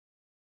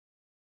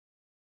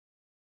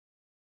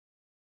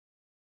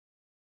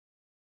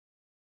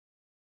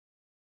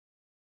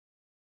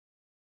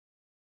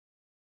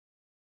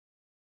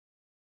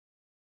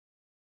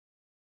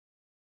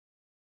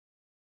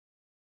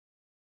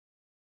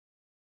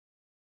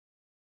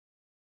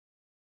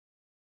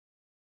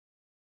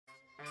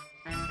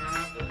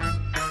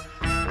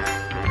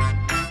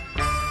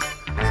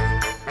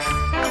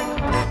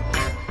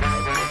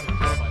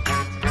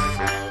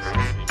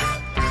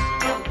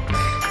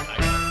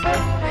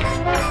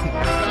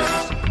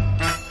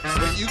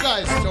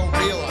guys don't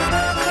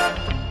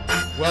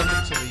realize,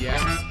 welcome to the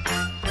Yak.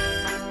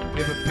 We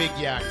have a big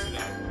yak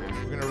today.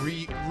 We're going to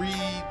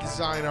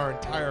redesign our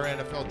entire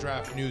NFL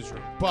draft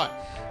newsroom. But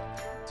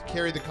to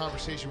carry the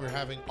conversation we're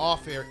having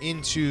off air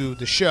into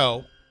the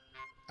show,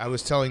 I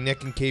was telling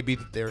Nick and KB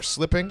that they're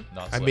slipping.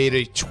 I made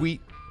a tweet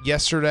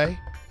yesterday.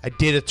 I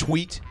did a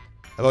tweet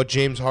about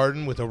James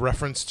Harden with a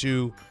reference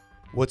to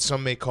what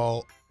some may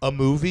call a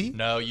movie.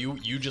 No, you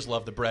just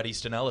love the Bret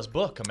Easton Ellis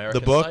book, American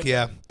The book,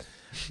 Psycho.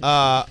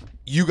 yeah.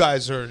 You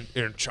guys are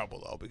in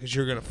trouble though because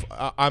you're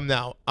gonna. I'm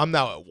now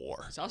at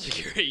war. Sounds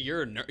like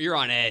you're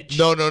on edge.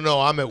 No.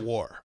 I'm at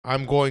war.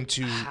 I'm going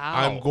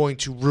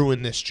to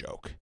ruin this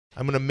joke.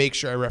 I'm gonna make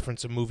sure I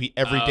reference a movie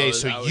every day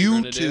so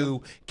you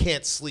two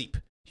can't sleep.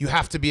 You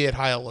have to be at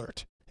high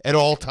alert at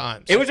all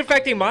times. It was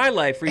affecting my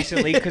life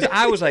recently because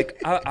I was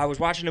like, I was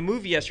watching a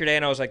movie yesterday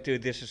and I was like,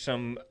 dude, this is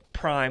some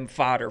prime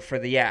fodder for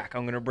the yak.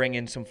 I'm gonna bring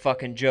in some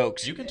fucking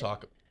jokes. You can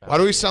talk. Why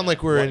do we sound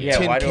like we're in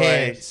tin why cans? do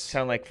I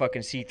sound like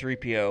fucking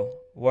C-3PO?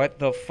 What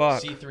the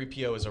fuck?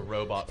 C-3PO is a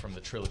robot from the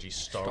trilogy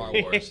Star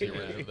Wars.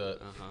 It's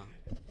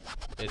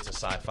a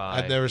sci-fi.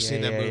 I've never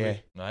seen that movie.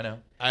 Yeah. I know.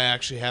 I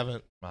actually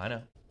haven't. I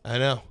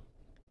know.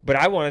 But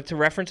I wanted to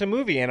reference a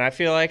movie, and I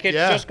feel like it's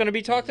just going to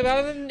be talked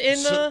about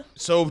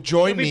So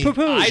join me.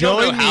 I don't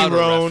know how to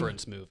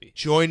reference movies.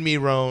 Join me,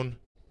 Roan.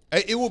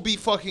 It will be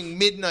fucking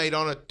midnight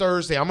on a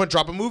Thursday. I'm going to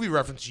drop a movie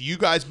reference. You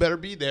guys better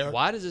be there.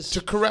 Why does this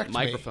to correct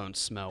microphone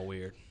smell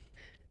weird?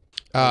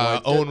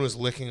 Owen was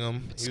licking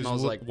them. He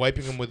smells was like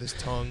wiping them with his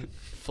tongue.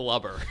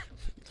 Flubber.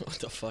 What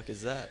the fuck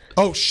is that?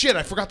 Oh, shit.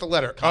 I forgot the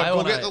letter.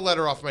 Go get the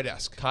letter off my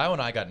desk. Kyle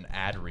and I got an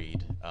ad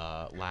read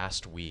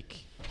last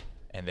week,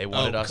 and they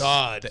wanted us. Oh,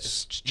 God.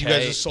 You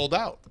guys are sold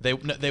out.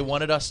 They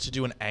wanted us to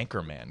do an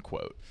Anchorman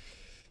quote.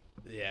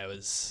 Yeah, it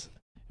was.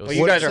 Well,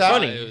 you guys are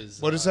funny.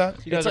 What is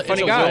that? You guys are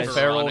funny funny guys. Will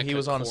Ferrell. He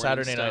was on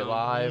Saturday Night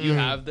Live. You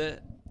have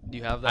that?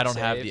 You have that?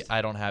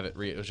 I don't have it.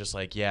 It was just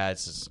like, yeah,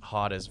 it's as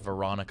hot as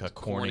Veronica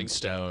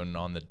Corningstone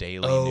on the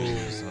Daily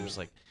News. And I'm just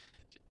like,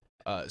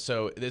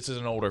 so this is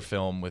an older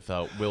film with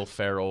Will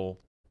Ferrell.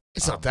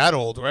 It's not that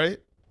old, right?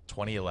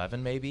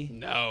 2011 maybe.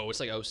 No, it's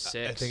like 06.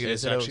 I think it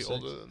is actually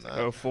older than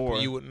that. 04.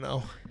 You wouldn't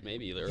know.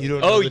 Maybe. You don't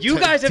know you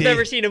guys have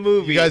never seen a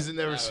movie. You guys have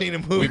never seen a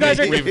movie. You guys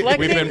are we've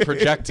deflecting? been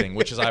projecting,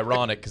 which is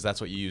ironic because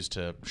that's what you use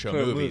to show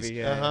movies. Movie,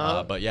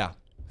 yeah. But yeah.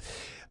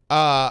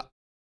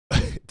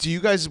 Do you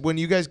guys, when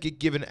you guys get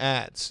given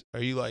ads,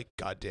 are you like,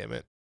 God damn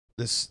it,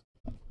 this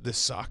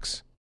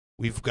sucks?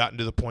 We've gotten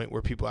to the point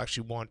where people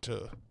actually want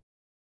to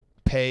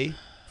pay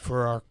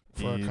for our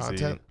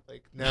content.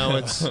 Like now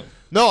it's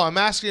no. I'm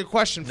asking a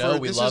question for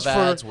we this love is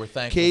ads. For We're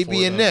thankful KB for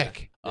and them.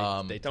 Nick.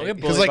 They don't get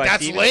Because bullied like by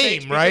that's Steve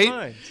lame,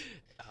 right?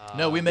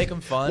 No, we make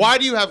them fun. Why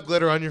do you have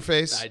glitter on your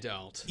face? I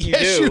don't.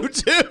 Yes, you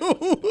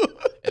do.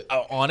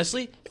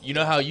 Honestly, you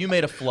know how you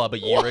made a flub a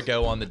year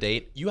ago on the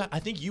date? I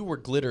think you were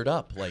glittered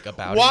up like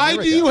about Why a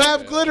year do you ago.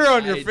 have glitter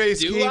on your face,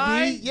 do KB?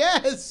 I?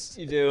 Yes.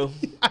 You do.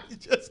 I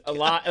just A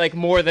lot, like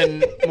more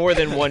than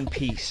one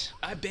piece.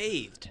 I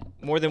bathed.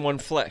 More than one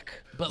flick.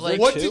 But like,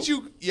 what did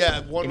you?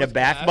 Yeah, one In a with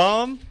bath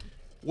bomb?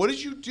 What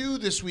did you do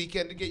this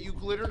weekend to get you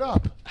glittered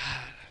up?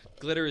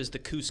 Glitter is the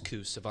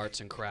couscous of arts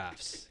and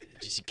crafts.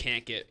 You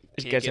can't get.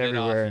 It gets get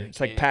everywhere. It off. It's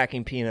like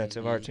packing peanuts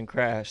of arts and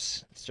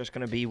crafts. It's just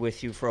going to be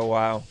with you for a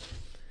while.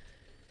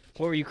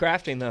 What were you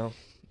crafting, though?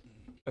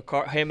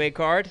 A handmade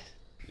card?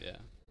 Yeah.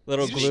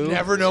 Little You glue? just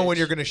never know when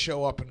you're going to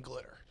show up in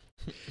glitter.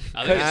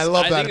 I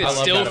love that think it's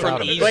about still him. from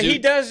But Izu. But he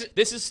does.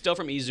 This is still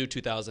from Izu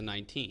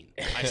 2019.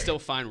 I still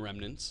find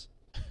remnents.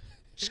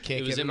 Just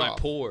can't It was get in it my off.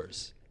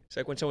 pores. It's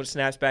like when someone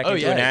snaps back Oh,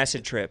 into yeah. an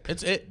acid trip.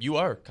 it's it. You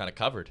are kind of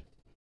covered.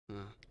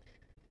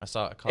 I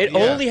saw it. It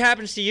only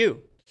happens to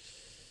you.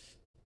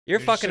 You're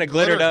You're fucking just a a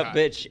glitter glittered up guy.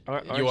 bitch,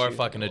 aren't You are you?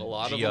 fucking A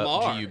lot of G- them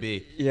are.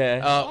 GUB.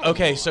 Yeah.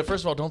 Okay, so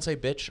first of all, don't say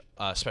bitch,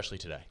 especially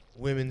today.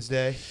 Women's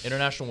Day.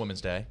 International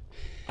Women's Day.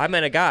 I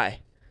meant a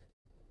guy.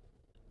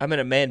 I meant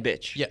a man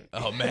bitch. Yeah.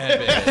 Oh man,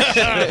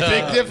 bitch.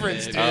 Big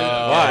difference, dude.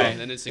 Why? And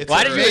then it's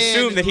Why did you man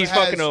assume that who he's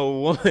has- fucking a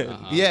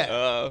woman?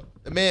 Yeah.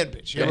 A man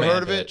bitch. You ever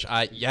heard of it?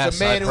 Yes, It's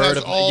a man I've who heard has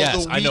of. all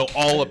Yes, the I know weak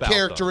all about them.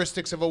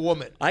 characteristics of a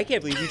woman. I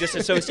can't believe you just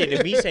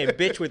associated me saying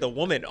bitch with a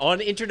woman on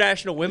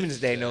International Women's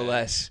Day, no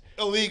less.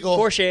 Illegal.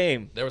 For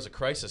shame. There was a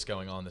crisis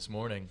going on this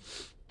morning.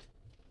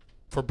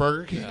 For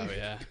Burger King. Oh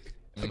yeah.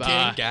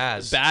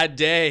 Gaz. Bad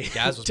day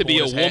Gaz was to be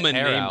a pulling his woman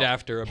hair named out.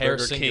 after a Hair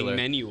Burger singular. King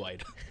menu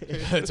item.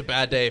 It's a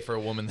bad day for a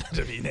woman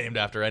to be named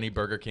after any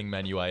Burger King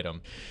menu item.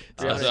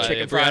 Chicken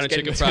fries Brianna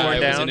getting Chicken torn Fry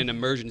was down. in an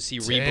emergency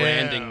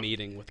rebranding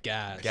meting with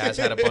Gaz. Gaz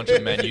had a bunch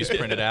of menus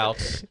printed out.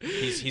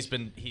 He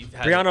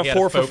had Brianna he had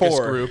 4 a for focus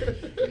 4. group.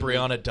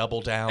 Brianna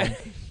double down.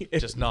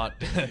 Just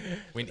not. He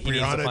needs to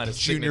find Brianna a Junior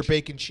signature,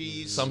 bacon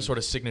cheese. some sort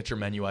of signature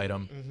menu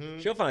item.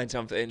 She'll find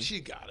something. She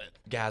got it.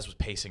 Gaz was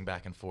pacing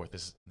back and forth.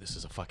 This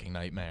is a fucking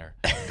nightmare.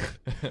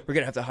 We're going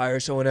to have to hire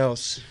someone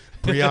else.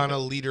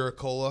 Brianna Liter of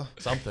Cola,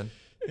 Something.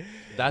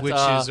 That's which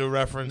is a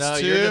reference no,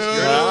 to. you're just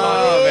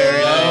Oh,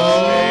 very nice.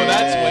 Oh,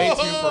 that's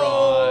way too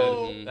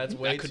broad. That's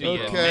way That could too be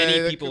broad. Many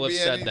that people could have be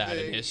said that in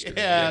anything. history.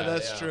 Yeah,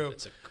 that's true.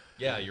 It's a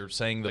Yeah, you're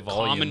saying the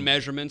common volume.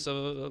 measurements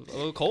of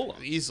a cola.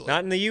 Easily.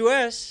 Not in the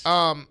U.S.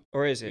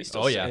 Or is it?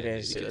 Oh, yeah. It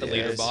is. Get It the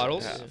liter is.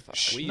 bottles. Ah, fuck.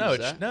 We No, use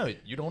that. no,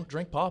 you don't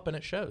drink pop and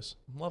it shows.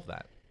 Love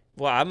that.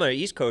 Well, I'm an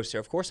East Coaster.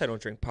 Of course, I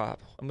don't drink pop.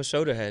 I'm a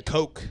soda head.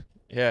 Coke.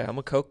 Yeah, I'm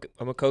a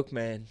Coke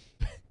man.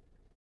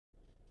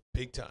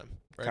 Big time.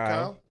 Right,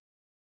 Kyle?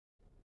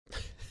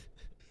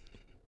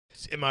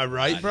 Am I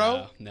right,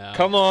 bro? No.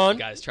 Come on. You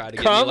guys tried to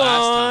get Come me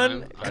last on.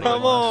 time. I Come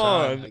didn't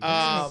on. last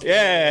time.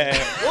 Yeah.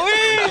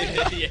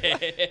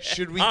 Yeah.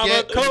 Should we I'm a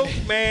get Coke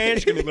man.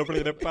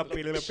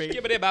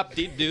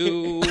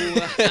 Skibbity-bop-dee-doo.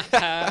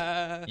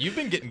 You've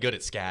been getting good at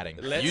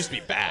scatting. Let's- You used to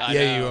be bad.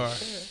 Yeah, you are.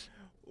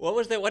 What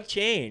was that? What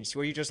changed?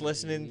 Were you just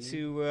listening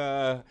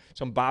to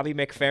some Bobby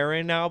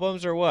McFerrin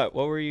albums or what?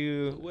 What were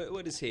you?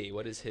 What is he?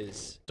 What is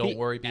his Don't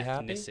worry, be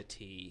happy.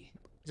 ethnicity?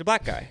 He's a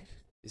black guy.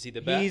 Is he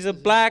the best? He's a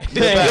black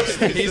man.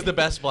 He's the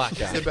best black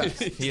guy. the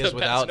best. He is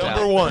without doubt.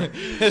 Number one.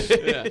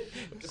 Yeah.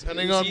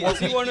 Depending on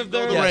what Is he one of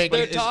their, the Yeah, rank.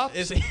 their but top?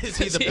 is he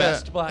the he-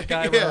 best black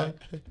guy? Yeah. Ron?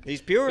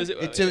 He's pure. Is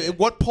it-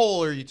 What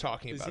poll are you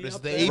talking about? he Is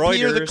up the there?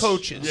 AP or the Reuters.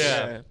 coaches?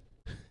 Yeah.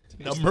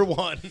 Number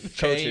one.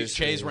 Coaches.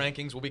 Che's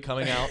rankings will be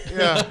coming out.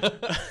 Yeah.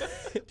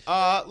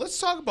 Let's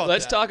talk about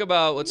Let's that. talk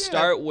about. Let's Yeah.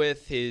 start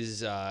with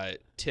his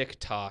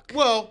TikTok.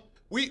 Well,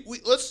 we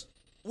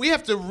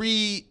have to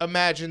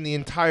reimagine the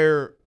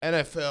entire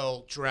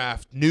NFL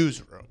draft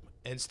newsroom.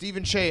 And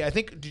Stephen Che, I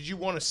think, did you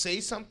want to say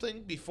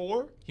something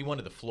before? He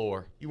wanted the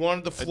floor. You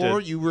wanted the floor?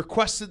 did. You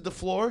requested the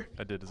floor?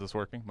 I did. Is this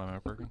working? My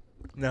mic working?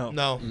 No.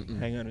 No.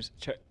 Hang on.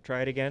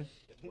 Try it again.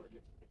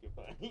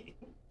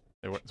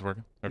 It's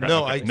working? Okay.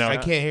 No, okay. I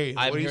can't hear you.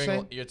 I'm what are you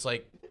hearing. saying? It's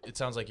like it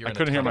sounds like you're. I in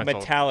couldn't a hear tunnel.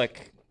 myself.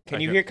 Metallic. Can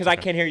I you can- hear? Because I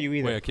okay. can't hear you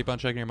either. Wait, keep on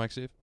checking your mic,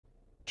 Steve.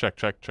 Check.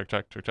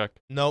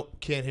 Nope,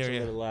 can't hear It's a you.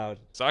 little loud.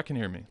 Zah can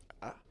hear me.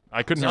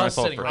 I couldn't hear Zah's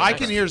myself sitting for a right I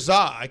second. can hear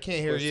Zah. I can't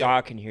hear Or you.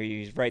 Zah can hear you.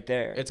 He's right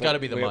there. It's gotta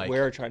be the mic.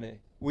 We're trying to.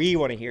 We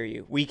want to hear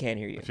you. We can't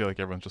hear you. I feel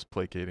like everyone's just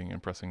placating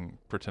and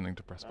pretending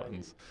to press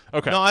buttons.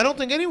 Okay. No, I don't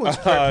think anyone's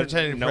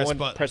pretending to no press one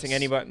buttons. pressing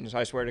any buttons.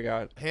 I swear to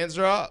God. Hands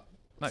are up.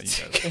 Not you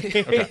guys.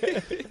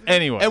 Okay.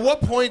 Anyway. At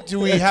what point do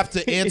we have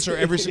to answer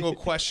every single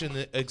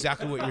question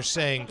exactly what you're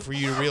saying for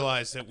you to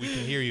realize that we can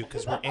hear you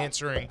because we're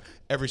answering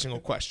every single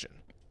question?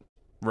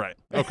 Right.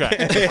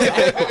 Okay.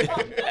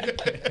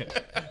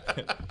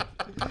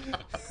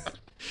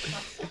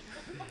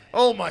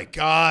 Oh my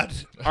God.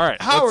 All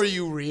right. How let's- are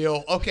you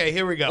real? Okay,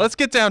 here we go. Let's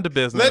get down to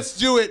business. Let's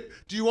do it.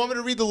 Do you want me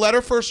to read the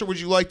letter first or would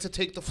you like to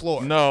take the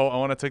floor? No, I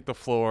want to take the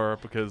floor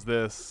because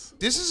this.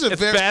 This is a It's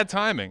very bad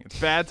timing. It's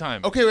bad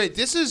timing. Okay, wait.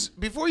 This is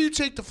before you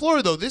take the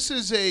floor though. This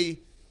is a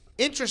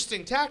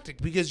interesting tactic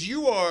because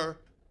you are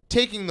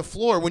taking the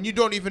floor when you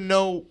don't even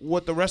know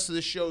what the rest of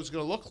the show is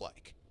going to look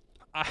like.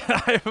 I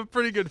have a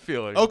pretty good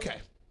feeling. Okay.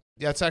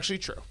 That's actually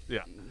true. Yeah.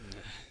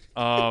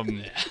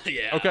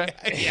 Yeah. Okay.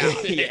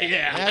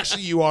 Yeah.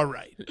 Actually, you are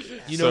right.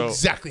 You know So-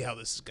 exactly how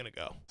this is going to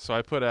go. So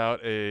I put out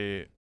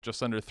a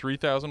just under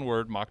 3,000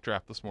 word mock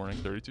draft this morning.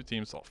 32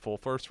 teams, full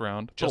first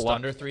round. Just A lot-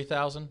 under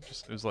 3,000.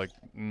 It was like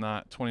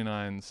not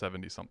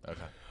 2970 something.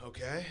 Okay.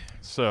 Okay.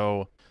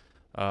 So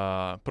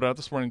put it out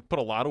this morning. Put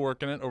a lot of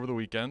work in it over the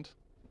weekend.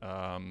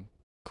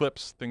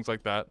 Clips, things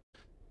like that.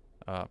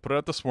 Put it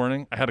out this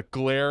morning. I had a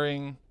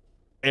glaring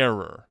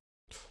error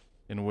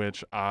in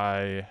which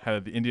I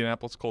had the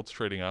Indianapolis Colts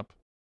trading up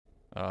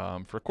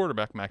for a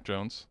quarterback, Mac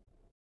Jones,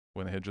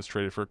 when they had just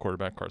traded for a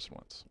quarterback, Carson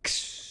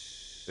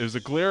Wentz. It was a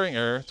glaring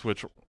error to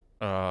which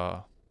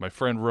my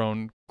friend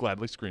Roan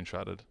gladly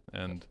screenshotted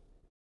and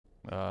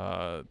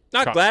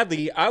Not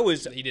gladly. I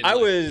was. He didn't I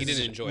like- was he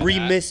didn't enjoy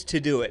remiss to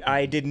do it.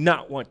 I did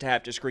not want to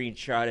have to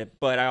screenshot it,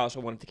 but I also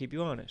wanted to keep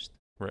you honest.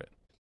 Right.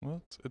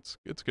 Well, it's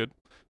good.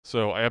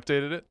 So I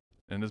updated it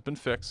and it's been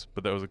fixed,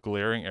 but that was a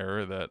glaring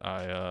error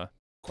that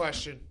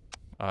Question.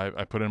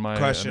 I put in my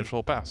Question.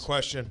 initial pass.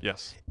 Question.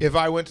 Yes. If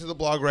I went to the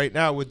blog right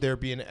now, would there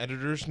be an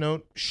editor's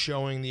note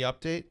showing the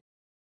update?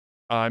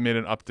 I made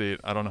an update.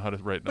 I don't know how to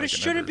write. But like it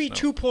an shouldn't be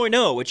editor's note.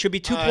 2.0. It should be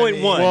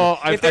 2.1. Well,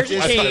 I- if there's I- a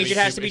I thought change, it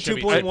has to be it should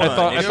be- 2.1.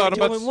 I thought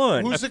about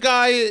 2.1. Who's the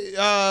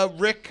guy,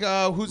 Rick,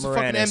 who's the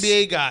fucking Moranis.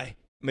 NBA guy?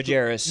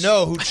 Majerus.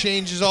 No, who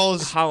changes all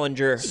his...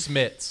 Hollinger.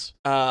 Smits.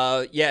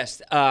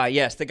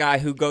 Yes, the guy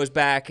who goes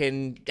back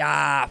and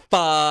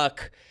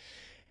fuck.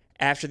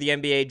 After the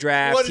NBA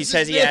draft, What he is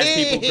says his he has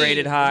name? people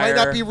graded It higher.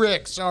 Might not be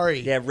Rick, sorry.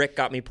 Yeah, Rick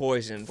got me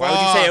poisoned. Why would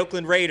you say Fuck.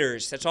 Oakland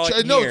Raiders? That's all I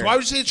can No, hear. why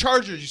would you say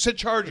Chargers? You said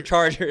Chargers.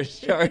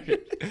 Chargers.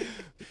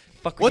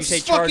 Fuck, when What's you say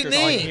his fucking Chargers,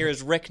 all I name? can hear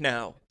is Rick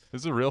now.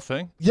 This is a real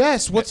thing.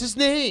 Yes, what's his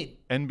name?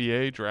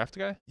 NBA draft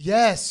guy.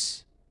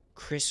 Yes.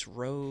 Chris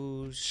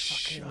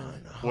Rose.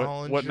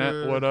 Fucking What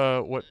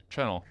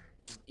channel?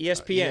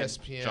 ESPN.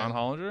 ESPN. John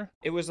Hollinger?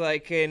 It was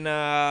like in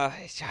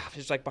it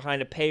was like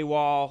behind a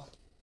paywall.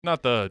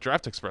 Not the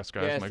Draft Express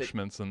guys, Yes, Mike the-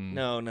 Schmitz and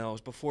No, it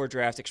was before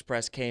Draft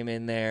Express came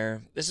in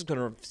there. This is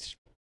gonna.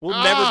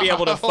 We'll never be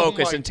able to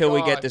focus my until we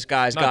God. get this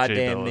guy's Not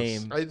Jay goddamn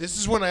Billis. name. This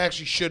is when I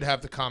actually should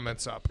have the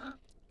comments up.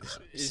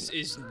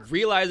 Is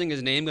realizing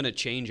his name going to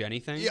change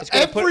anything? Yeah, It's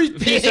gonna put peace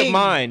of everything.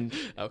 mind.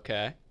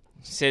 Okay.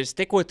 Says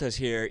stick with us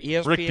here.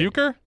 ESPN. Rick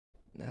Bucher?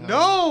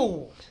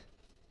 No.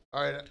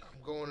 All right,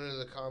 I'm going into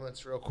the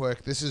comments real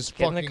quick. This is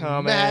Get in the fucking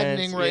comments,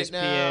 maddening right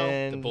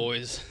ESPN. The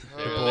boys.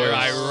 now. They're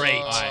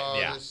irate.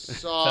 Yeah. This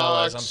sucks.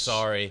 Fellas, I'm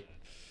sorry.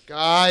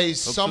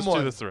 Guys, Let's someone. just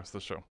do this the rest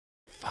of the show.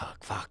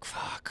 Fuck.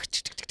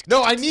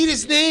 No, I need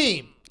his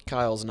name.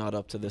 Kyle's not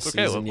up to this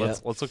Okay, season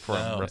yet. let's look for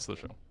him No. the rest of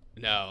the show.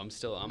 No, I'm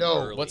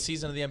No, early. What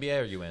season of the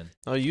NBA are you in?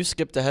 Oh, you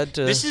skipped ahead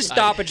to. This is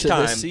stoppage to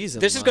time. this season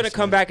This is going to last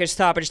come night. back as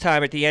stoppage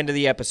time at the end of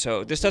the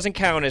episode. This doesn't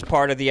count as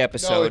part of the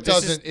episode. No, it This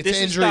doesn't. Is, It's this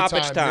is injury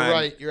stoppage time. You're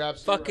right. You're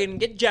absolutely Fucking right.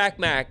 get Jack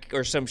Mack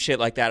or some shit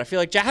like that. I feel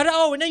like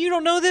oh, and now you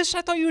don't know this?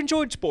 I thought you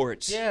enjoyed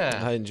sports. Yeah.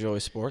 I enjoy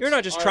sports. You're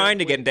not just trying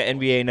to get into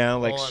NBA now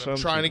like Hold on, some I'm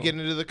trying to people.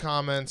 get into the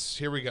comments.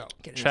 Here we go.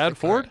 Chad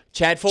Ford?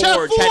 Chad Ford.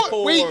 Chad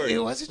Ford. Wait,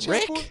 was it Chad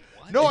Rick? Ford?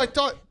 No, I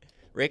thought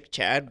Rick,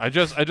 Chad, I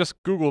just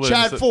googled it. and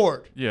Chad said-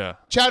 Ford. Yeah.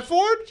 Chad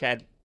Ford?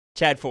 Chad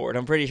Ford.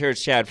 I'm pretty sure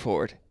it's Chad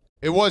Ford.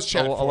 It was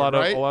Chad a Ford, lot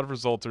right? of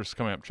results are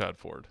coming up. Chad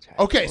Ford.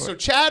 Okay, so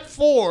Chad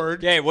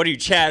Ford. Yeah, what are you,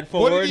 Chad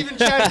Ford? What did even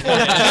Chad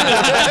Ford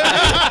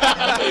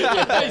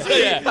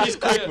He's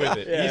quick with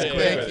it. Yeah. He's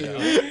quick do?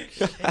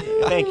 with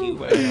Thank it. you.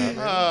 Thank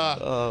you.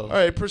 All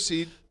right,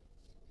 proceed.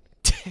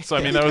 So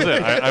I mean that was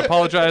it. I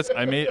apologize.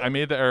 I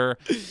made the error.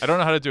 I don't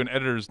know how to do an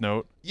editor's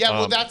note. Yeah,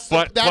 well, that's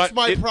but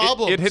my it-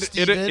 problem, It had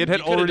Steven. it You had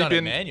could've already done it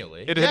been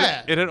manually. It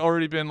Yeah. had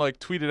already been like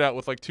tweeted out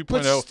with like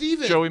 2.0. But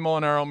Steven- Joey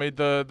Molinaro made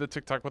the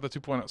TikTok with the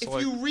 2.0. So If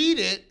like, you read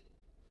it,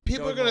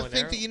 people Joey are going to Molinaro?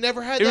 think that you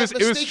never had it that was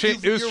mistake.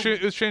 changed it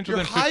was changed you're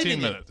within hiding 15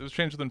 it. minutes. It was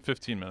changed within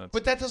 15 minutes.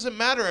 But that doesn't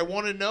matter. I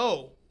want to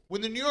know. When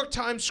the New York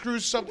Times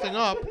screws something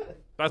up,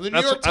 That's- the New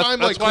York that's-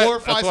 Times that's like why-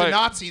 glorifies that's why- a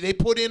Nazi. They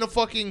put in a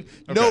fucking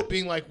note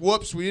being like,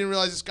 "Whoops, we didn't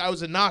realize this guy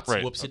was a Nazi."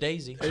 Right. Whoopsie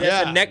daisy. That's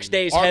Yeah. the next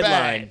day's Our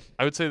headline. bad.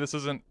 I would say this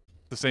isn't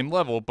the same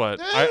level, but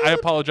I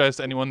apologize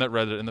to anyone that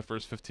read it in the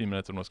first 15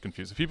 minutes and was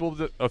confused. A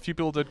few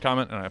people did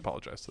comment, and I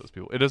apologize to those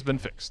people. It has been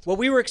fixed. Well,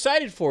 we were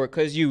excited for it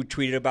because you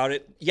tweeted about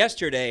it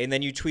yesterday, and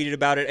then you tweeted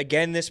about it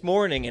again this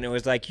morning, and it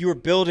was like you were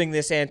building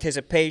this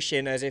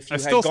anticipation as if you I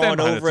had still stand gone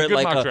behind it. over It's a it good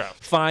like mock a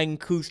draft. fine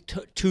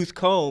tooth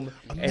comb.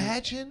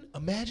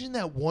 Imagine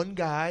that one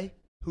guy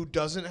who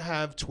doesn't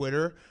have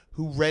Twitter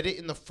who read it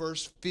in the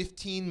first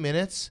 15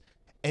 minutes,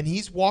 and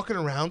he's walking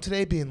around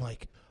today being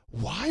like,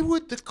 "Why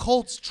would the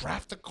Colts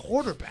draft a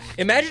quarterback?"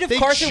 Imagine if They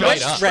Carson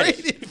just Wentz read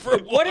traded it. for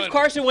What if one.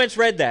 Carson Wentz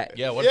read that?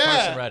 Yeah, what Yeah. if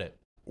Carson read it?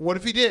 What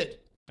if he did?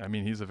 I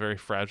mean, he's a very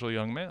fragile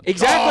young man.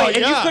 Exactly, Oh, and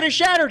you yeah. could have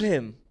shattered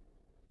him.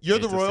 You're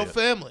Hate the to see royal it.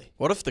 family.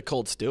 What if the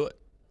Colts do it?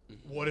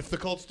 What if the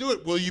Colts do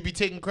it? Will you be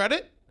taking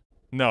credit?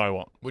 No, I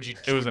won't. Would you?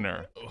 It was an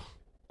error.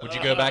 Would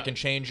you go back and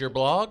change your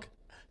blog?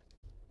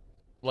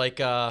 Like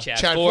Chad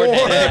Ford.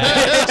 Ford. No,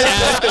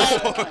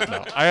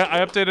 I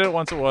updated it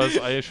once it was.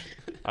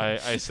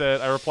 I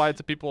said I replied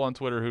to people on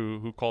Twitter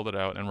who called it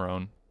out and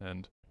Roan,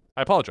 and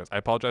I apologize. I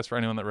apologize for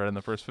anyone that read in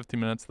the first 15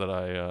 minutes that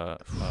I.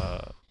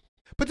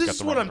 But this Got is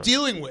the what wrong I'm person.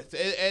 dealing with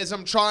as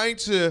I'm trying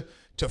to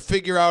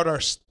figure out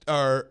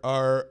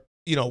our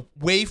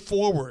way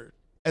forward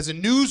as a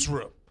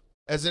newsroom,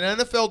 as an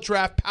NFL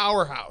draft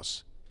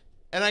powerhouse,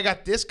 and I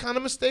got this kind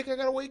of mistake I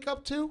got to wake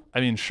up to. I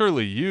mean,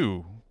 surely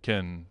you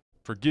can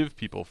forgive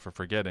people for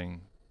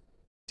forgetting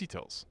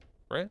details,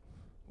 right?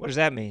 What does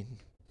that mean?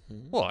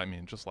 Well, I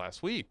mean, just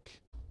last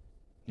week,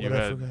 you What'd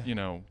I had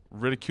forget?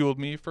 ridiculed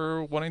me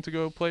for wanting to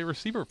go play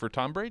receiver for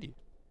Tom Brady.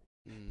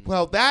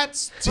 Well,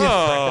 that's different.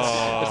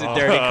 That's a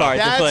dirty card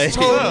to play. That's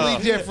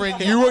totally different.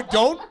 You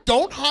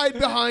don't hide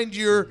behind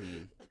your.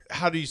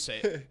 How do you say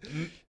it?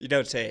 You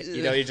don't say it.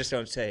 You just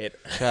don't say it.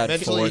 Chad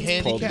Mentally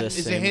Ford's pulled handicapped? this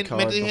Is same it card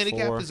mentally before.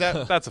 handicapped? Is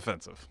that That's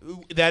offensive.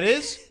 that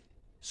is?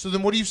 So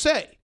then, what do you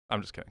say?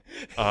 I'm just kidding.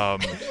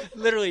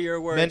 Literally, your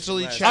words.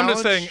 Mentally Les.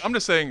 challenged? I'm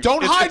just saying.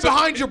 Don't it's- hide it's a-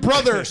 behind your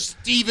brother,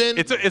 Steven.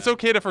 It's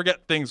okay to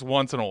forget things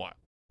once in a while,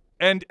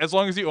 and as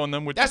long as you own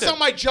them, which That's you not did.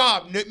 my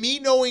job. Me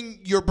knowing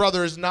your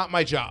brother is not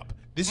my job.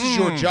 This is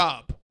your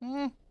job.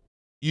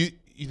 You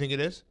think it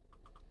is?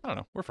 I don't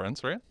know. We're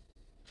friends, right?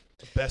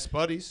 Best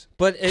buddies.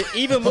 But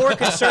even more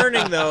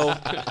concerning, though,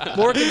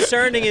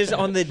 is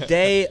on the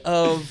day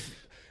of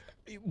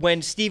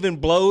when Steven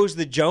blows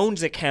the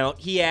Jones account,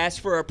 he asked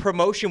for a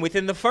promotion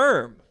within the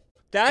firm.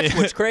 That's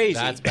what's crazy.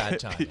 that's bad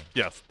timing.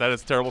 Yes, that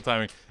is terrible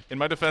timing. In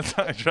my defense,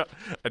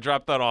 I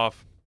dropped that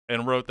off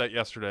and wrote that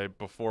yesterday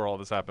before all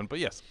this happened. But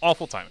yes,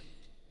 awful timing.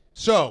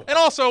 So And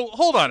also,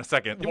 hold on a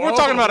second. We're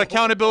talking about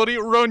accountability.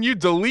 Roan, you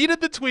deleted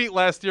the tweet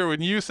last year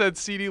when you said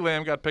CeeDee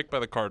Lamb got picked by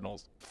the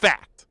Cardinals.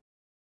 Fact.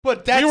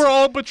 but that's We were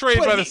all betrayed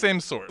but by the he- same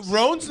source.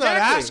 Roan's not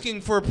Exactly.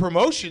 asking for a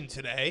promotion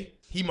today.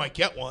 He might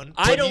get one.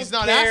 I but don't he's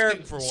not care.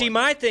 asking for one. See,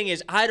 my thing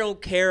is, I don't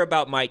care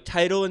about my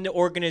title in the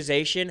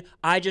organization.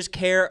 I just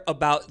care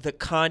about the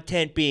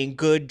content being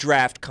good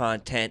draft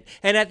content.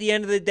 And at the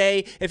end of the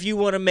day, if you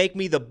want to make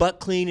me the butt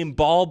cleaning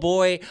ball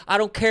boy, I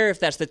don't care if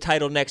that's the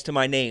title next to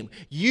my name.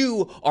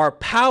 You are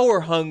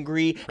power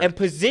hungry and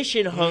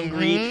position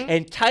hungry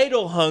and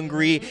title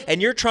hungry,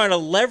 and you're trying to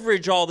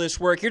leverage all this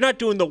work. You're not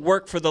doing the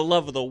work for the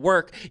love of the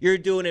work. You're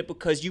doing it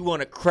because you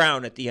want a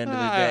crown at the end of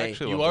the I day.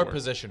 actually You love are the word.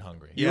 position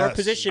hungry. You are Yes.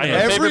 position I am. Your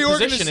hungry. Every favorite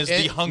position is the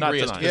organis-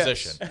 hungriest Not denying.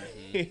 position.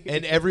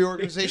 And every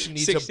organization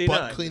needs a 69.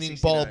 butt cleaning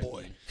ball 69.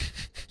 boy.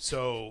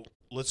 So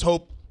let's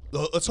hope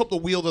Let's hope the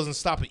wheel doesn't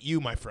stop at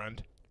you, my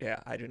friend. Yeah,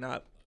 I do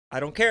not. I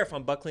don't care if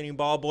I'm butt cleaning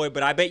ball boy,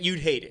 but I bet you'd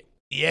hate it.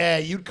 Yeah,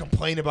 you'd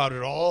complain about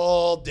it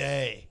all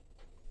day.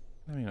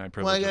 I mean, I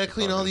Well, I gotta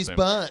clean all these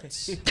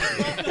butts. That's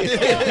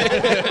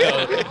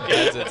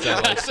it,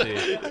 sound like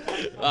Steve.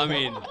 I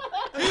mean,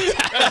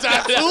 That's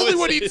absolutely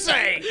what he'd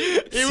say.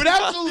 He would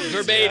absolutely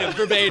verbatim.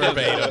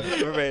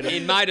 Verbatim.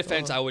 In my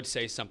defense, I would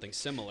say something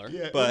similar.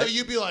 Yeah, But- no,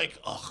 you'd be like,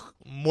 ugh,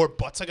 more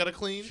butts I gotta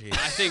clean.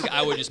 I think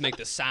I would just make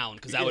the sound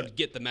because that would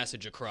get the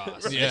message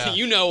across. Yeah.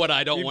 You know what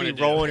I don't You'd want to be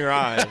do. rolling your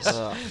eyes.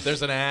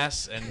 There's an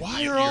ass, and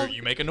Why you, are all-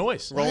 you make a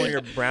noise. rolling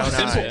your brown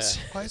Simple. eyes.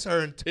 Why is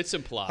our It's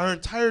implied.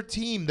 entire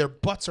team, their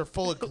butts are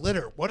full of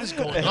glitter? What is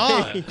going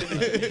on?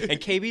 And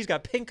KB's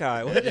got pink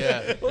eye. What,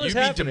 Yeah, what was you'd be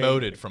happening?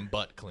 demoted from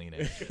butt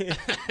cleaning.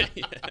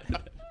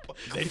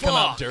 They'd come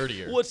out Fuck.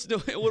 dirtier. What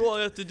do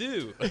I have to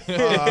do?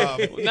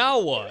 Um, Now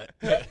what?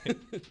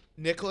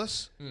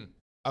 Nicholas,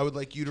 I would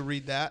like you to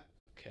read that.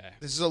 Okay.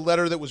 This is a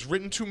letter that was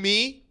written to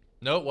me.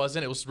 No, it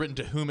wasn't. It was written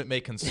to whom it may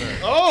concern.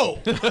 Oh,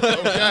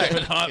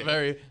 okay. not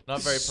very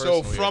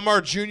So personal. from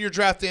our junior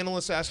draft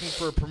analyst asking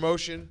for a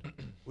promotion,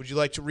 would you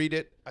like to read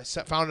it?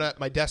 Found it at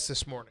my desk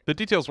this morning. The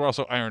details were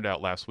also ironed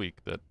out last week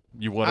that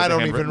you wanted I a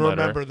don't even handwritten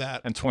letter remember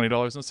that. and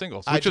 $20 in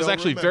singles, I which is don't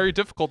actually remember. very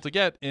difficult to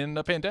get in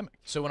a pandemic.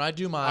 So when I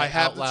do my I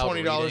have out the loud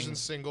 $20 reading, in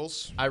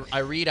singles. I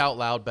read out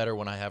loud better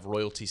when I have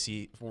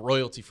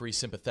royalty-free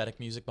sympathetic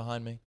music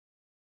behind me.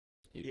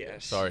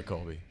 Yes. Sorry,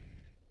 Colby.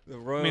 The I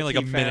royalty mean, like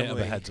a minute of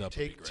family. a heads up.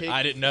 Take,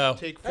 I didn't know.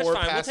 Take That's 4,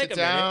 fine, we'll pass take it a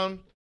minute. down,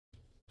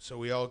 so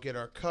we all get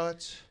our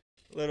cut.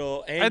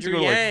 Little I had to Andrew go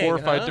to like Yang, 4 or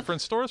 5 huh?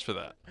 different stores for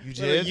that. You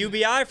Little did?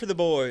 UBI for the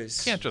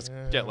boys. You can't just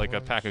get like a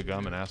pack of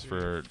gum and ask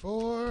for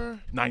 4.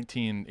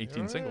 19,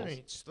 18 All singles.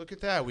 right, look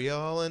at that. We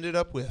all ended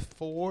up with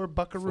 $4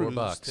 buckaroos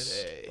 $4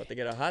 today. About to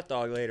get a hot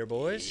dog later,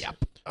 boys.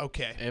 Yep.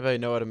 Okay. Anybody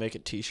know how to make a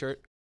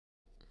T-shirt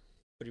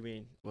What do you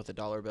mean? with a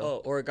dollar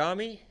bill? Oh,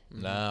 origami?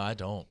 No, I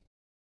don't.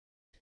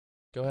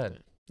 Go ahead.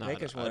 No,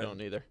 make I us don't, I one.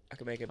 don't either. I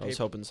could make a I was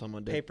paper, hoping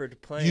someone did. papered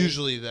plane.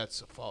 Usually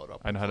that's followed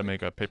up. I know how to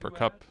make a paper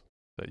cup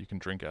that you can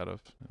drink out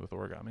of with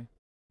origami.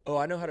 Oh,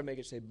 I know how to make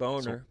it say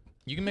boner.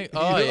 You can make.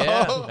 Oh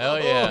yeah, hell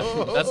yeah.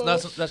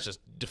 That's just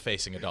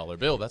defacing a dollar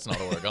bill. That's not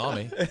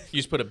origami. You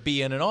just put a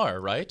B and an R,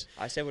 right?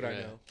 I said what I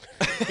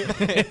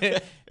Yeah. know.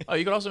 Oh,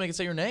 you could also make it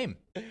say your name,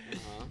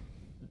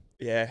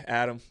 Yeah,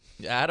 Adam.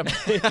 Adam.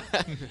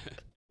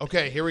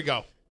 Okay, here we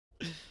go.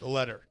 The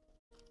letter.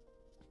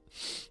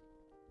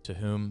 To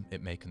whom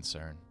it may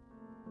concern.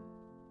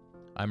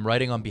 I'm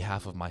writing on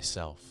behalf of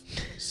myself,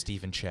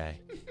 Stephen Che,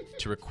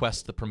 to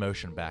request the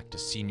promotion back to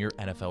senior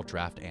NFL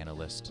draft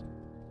analyst.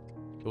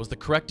 It was the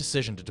correct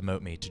decision to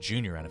demote me to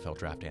junior NFL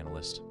draft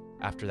analyst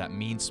after that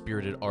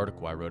mean-spirited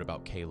article I wrote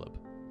about Caleb.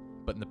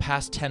 But in the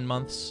past 10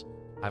 months,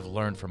 I've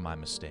learned from my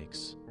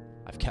mistakes.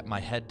 I've kept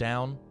my head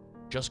down,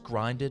 just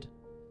grinded,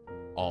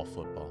 all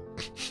football.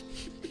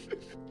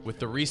 With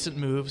the recent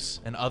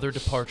moves and other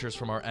departures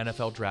from our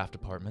NFL draft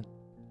department,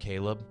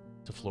 Caleb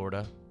to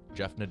Florida,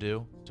 Jeff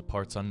Nadeau to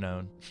parts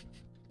unknown,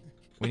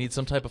 we need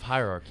some type of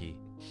hierarchy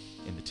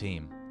in the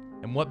team.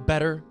 And what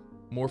better,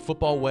 more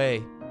football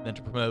way than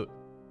to promote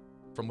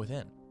from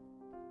within?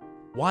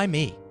 Why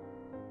me?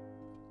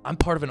 I'm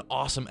part of an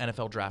awesome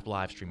NFL draft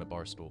live stream at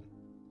Barstool.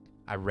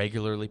 I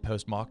regularly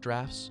post mock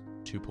drafts,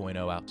 2.0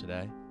 out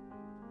today.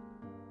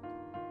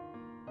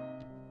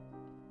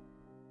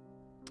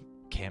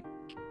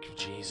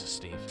 Jesus,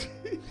 Steve.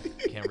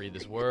 Can't read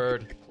this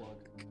word.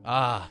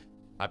 I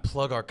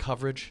plug our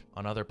coverage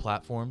on other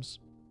platforms.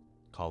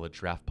 College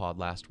Draft Pod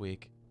last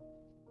week.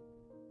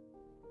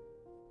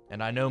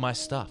 And I know my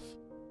stuff.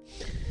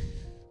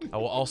 I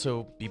will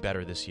also be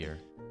better this year.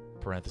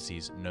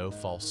 Parentheses, no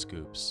false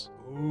scoops.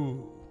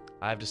 Ooh.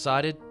 I have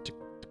decided to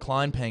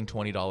decline paying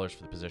 $20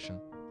 for the position.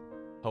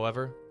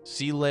 However,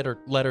 see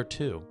letter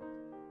 2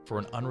 for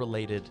an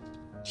unrelated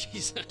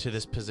Jesus. to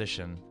this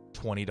position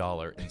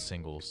 $20 in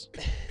singles.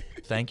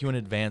 Thank you in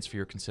advance for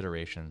your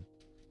consideration.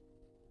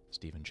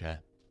 Stephen Che.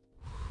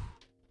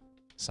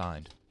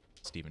 Signed,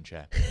 Stephen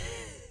Che.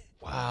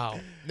 Wow.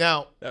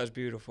 Now, That was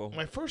beautiful.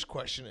 my first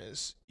question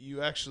is,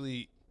 you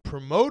actually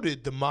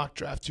promoted the mock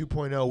draft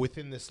 2.0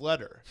 within this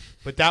letter,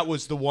 but that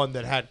was the one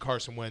that had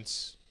Carson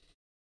Wentz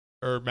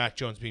or Mac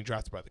Jones being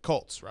drafted by the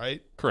Colts,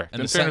 right? Correct. And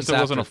In the fairness, it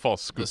sentence wasn't a after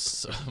false scoop.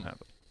 this-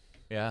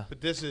 Yeah.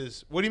 But this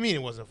is, what do you mean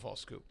it wasn't a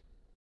false scoop?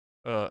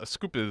 A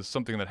scoop is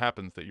something that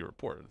happens that you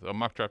report. A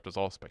mock draft is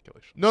all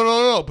speculation.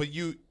 No, but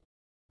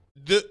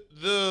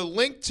the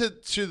link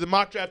to the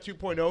mock draft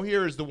 2.0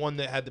 here is the one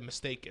that had the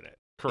mistake in it.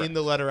 Correct. In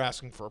the letter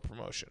asking for a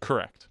promotion.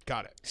 Correct.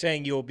 Got it.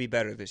 Saying you'll be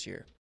better this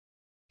year.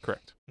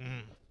 Correct.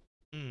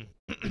 Mm.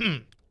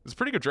 It's a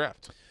pretty good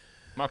draft.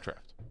 Mock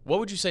draft. What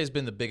would you say has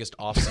been the biggest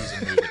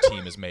offseason move the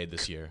team has made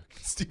this year?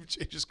 Steve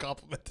J just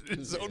complimented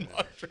his own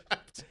mock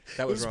draft.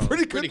 That was it wrong.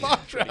 pretty good Pretty good-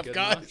 mock pretty draft, good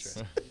mock guys.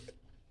 draft.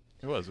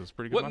 It was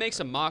pretty good. What mock makes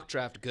a draft. mock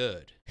draft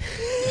good?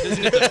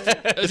 Isn't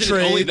it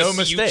only the no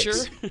future?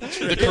 mistakes.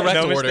 The correct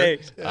No order.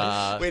 mistakes.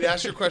 Wait,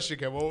 ask your question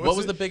again. What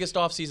was the biggest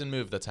offseason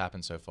move that's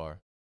happened so far?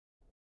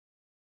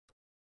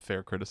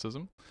 fair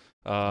criticism?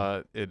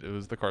 It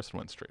was the Carson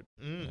Wentz trade.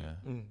 Mm.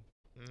 Yeah.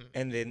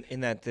 And then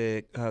in that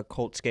the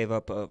Colts gave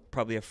up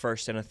probably a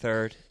first and a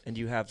third, and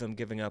you have them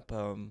giving up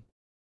a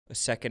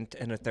second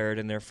and a third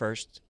in their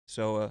first.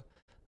 So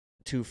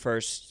 2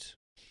 firsts,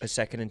 a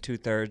second, and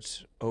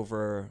 2/3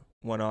 over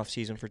one off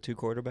season for 2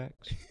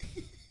 quarterbacks.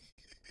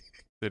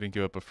 They didn't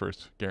give up a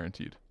first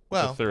guaranteed.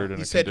 Well, a third and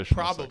he a said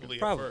conditional probably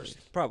second. at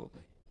first.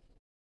 Probably.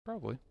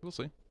 Probably. We'll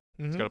see.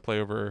 Mhm. He's got to play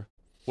over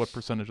what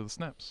percentage of the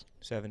snaps?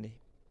 70.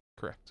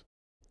 Correct.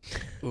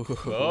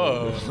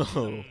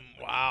 Oh.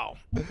 Wow.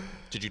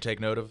 Did you take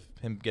note of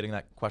him getting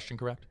that question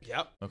correct?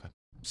 Yep. Okay.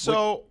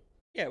 So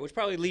Yeah, which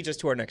probably leads us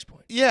to our next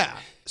point. yeah,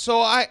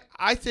 so I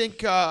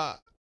think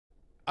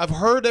I've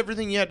heard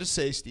everything you had to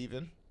say,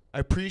 Steven. I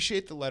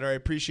appreciate the letter. I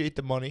appreciate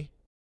the money,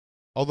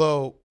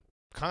 although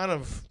kind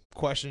of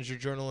questions your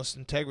journalist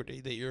integrity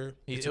that you're.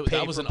 It's a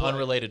That was an pay-for-play.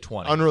 unrelated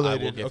 20. I will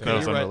Unrelated. give Okay, him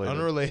was you're that. right.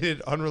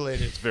 unrelated.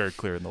 Unrelated. It's very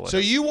clear in the letter. So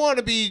you want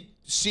to be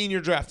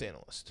senior draft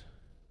analyst?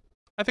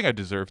 I think I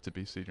deserve to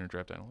be senior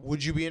draft analyst.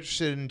 Would you be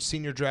interested in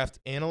senior draft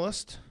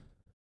analyst?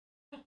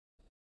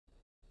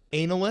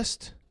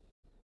 Analyst?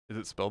 Is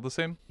it spelled the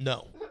same?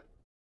 No.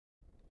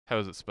 How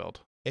is it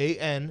spelled?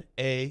 ANALIST.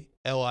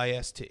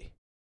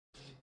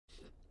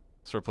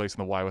 It's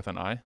replacing the Y with an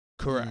I.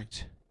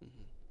 Correct.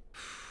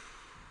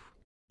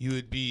 You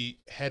would be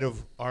head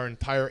of our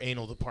entire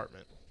anal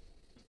department.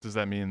 Does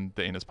that mean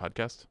the Anus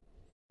podcast?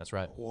 That's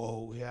right.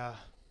 Whoa, yeah.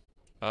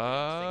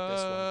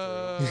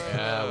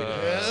 Yeah, we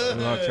did.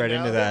 We walked right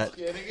into Now that. that's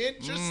getting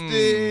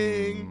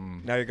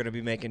interesting. Now you're going to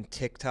be making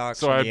TikToks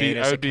So on I'd the be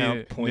Anus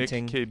account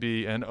pointing. Nick,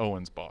 KB, and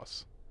Owen's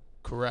boss,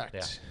 Correct.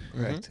 Yeah.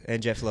 Correct.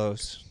 And Jeff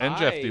Lowe's. and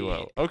Jeff I-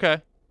 D'Lo.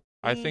 Okay,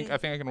 I think I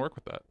can work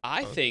with that.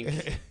 I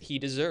think he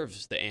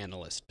deserves the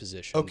analyst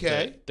position.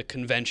 Okay. The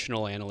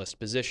conventional analyst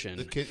position.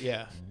 The kid,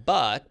 yeah.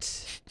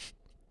 But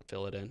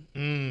fill it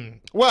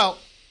in. Well,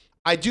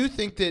 I do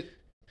think that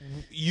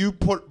you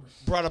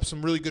brought up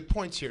some really good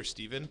points here,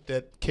 Steven,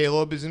 that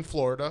Caleb is in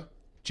Florida,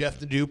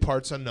 Jeff Nadeau,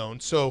 parts unknown.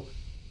 So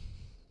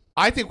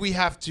I think we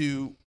have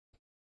to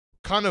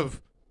kind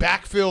of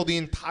backfill the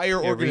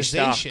entire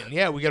organization. restock.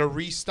 Yeah, we got to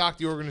restock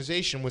the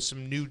organization with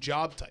some new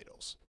job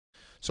titles.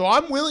 So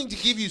I'm willing to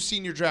give you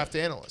senior draft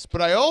analyst,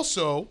 but I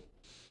also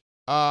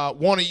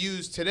want to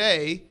use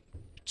today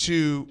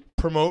to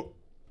promote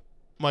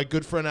my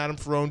good friend Adam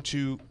Ferrone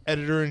to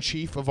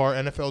editor-in-chief of our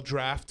NFL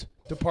draft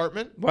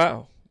department.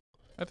 Wow.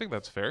 I think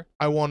that's fair.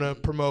 I want to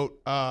promote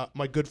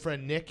my good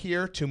friend Nick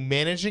here to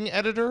managing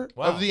editor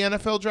Wow. of the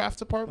NFL draft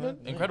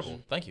department.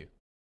 Incredible. Thank you.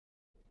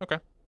 Okay.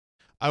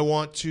 I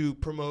want to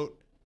promote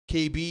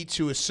KB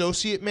to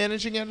associate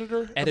managing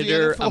editor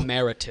Editor of the NFL,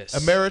 emeritus.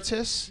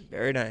 emeritus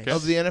Very nice.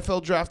 of the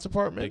NFL draft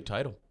department. Big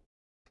title.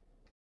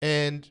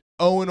 And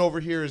Owen over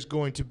here is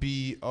going to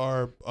be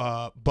our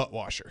butt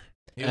washer.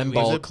 And We-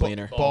 ball Is it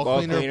cleaner. Ball Ball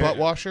cleaner, cleaner. butt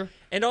washer.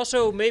 And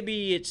also,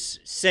 maybe it's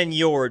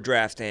senior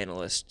draft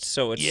analyst.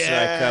 So it's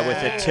like with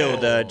a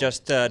tilde,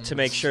 just to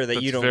make sure that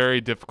That's you don't. very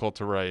difficult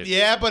to write.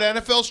 Yeah, but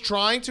NFL's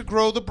trying to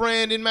grow the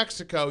brand in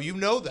Mexico. You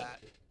know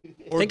that.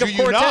 Or Think do of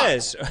you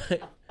Cortez. not?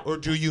 Or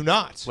do you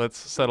not? Let's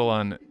settle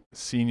on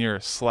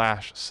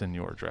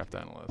senior/senior draft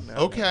analyst.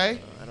 Okay.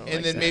 I don't And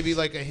like then that. maybe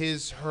like a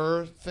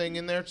his/her thing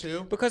in there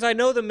too. Because I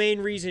know the main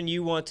reason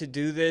you want to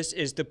do this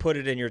is to put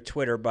it in your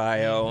Twitter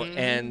bio,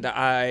 and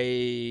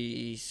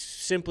I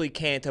simply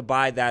can't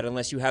abide that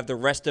unless you have the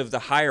rest of the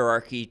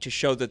hierarchy to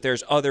show that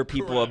there's other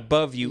people Correct.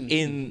 above you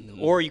in,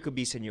 or you could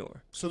be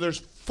senior. So there's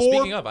four.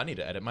 Speaking of, I need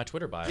to edit my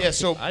Twitter bio. Yeah,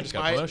 so I just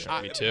got a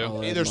promotion. Me too.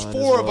 Oh, There's mine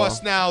 4 as of well.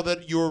 us now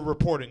that you're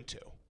reporting to.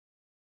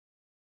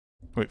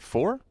 Wait,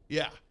 4?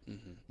 Yeah.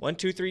 1,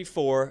 2, 3,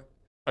 4.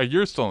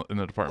 You're still in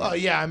the department. Well,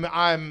 yeah, I'm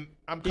kind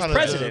of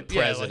president.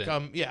 Yeah,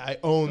 President. like I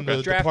own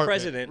the Draft department.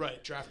 president.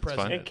 Right, draft fine.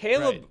 president. And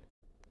Caleb Right.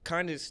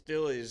 kind of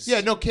still is.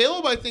 Yeah, no,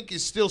 Caleb I think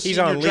is still He's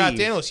senior on draft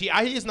leave. analyst. He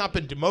has not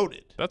been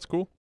demoted. That's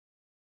cool.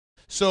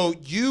 So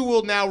you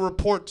will now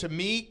report to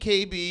me,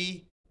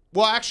 KB.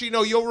 Well, actually,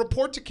 no, you'll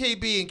report to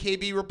KB, and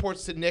KB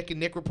reports to Nick, and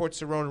Nick reports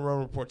to Ron, and Ron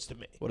reports to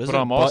me. What is But it?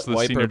 I'm Butt also the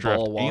wiper, senior draft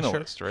ball washer?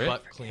 analyst, right?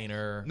 Butt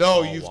cleaner. No,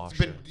 ball you've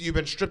washer.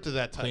 been stripped of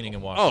that title. Cleaning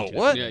and Oh, washing.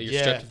 what? Yeah, you're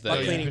Yeah, stripped of no, that.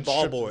 you've cleaning been ball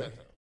stripped of boy. that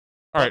title.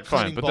 All right,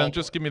 cleaning fine. But ball then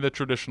just boy. give me the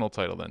traditional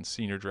title then,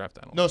 senior draft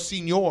analyst. No,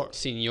 senior.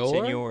 Senior.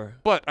 Senior.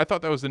 But I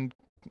thought that was in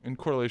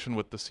correlation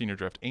with the senior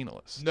draft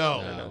analyst.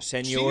 No. No.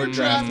 Senior Senior draft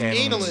draft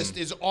analyst. analyst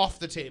is off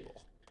the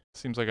table.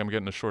 Seems like I'm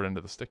getting a short end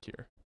of the stick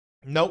here.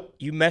 Nope.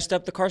 You messed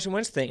up the Carson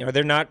Wentz thing. Are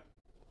there not?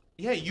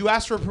 Yeah, you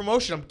asked for a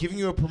promotion. I'm giving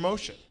you a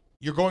promotion.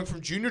 You're going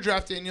from junior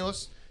draft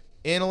analyst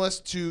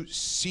to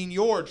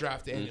senior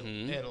draft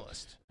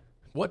analyst.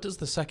 What does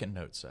the second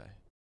note say?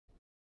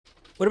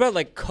 What about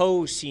like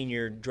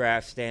co-senior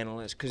draft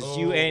analyst? Because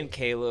you Oh. and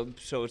Caleb,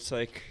 so it's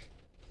like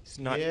it's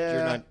not. Yeah,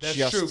 You're not that's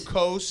just true.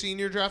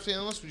 Co-senior draft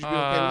analyst. Would you be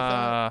okay with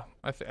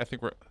that? I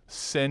think we're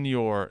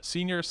senior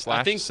slash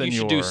I think senior. you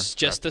should do draft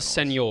just the analyst.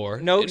 senior.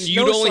 No- and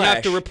you'd no only have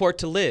to slash. report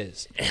to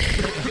Liz.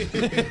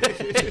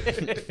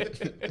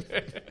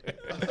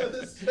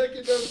 The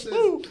second note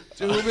says,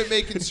 to whom it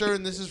may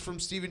concern, this is from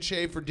Stephen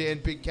Shea for Dan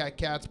Big Cat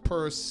Cats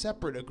per a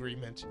separate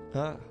agreement.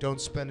 Huh. Don't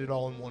spend it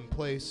all in one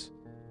place.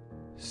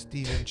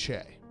 Stephen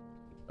Shea.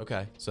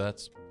 Okay, so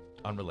that's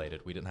unrelated.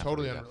 We didn't have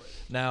Totally to read that.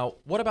 unrelated. Now,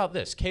 what about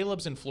this?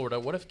 Caleb's in Florida.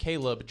 What if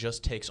Caleb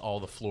just takes all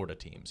the Florida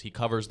teams? He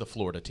covers the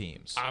Florida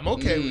teams. I'm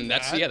okay with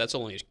That's that. that's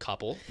only a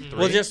couple.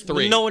 Well, just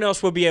Three. no one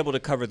else will be able to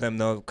cover them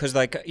though, because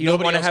like you Nobody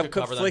don't want to else have could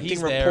cover them. conflicting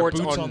He's there,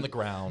 reports boots on, on the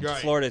ground. Right.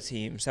 Florida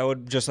teams. That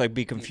would just like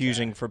be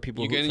confusing for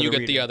people. You who, get for you the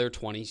get the reader. other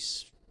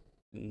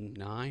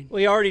 29. Well,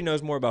 he already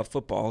knows more about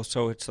football,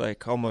 so it's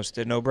like almost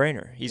a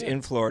no-brainer. He's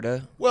in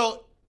Florida.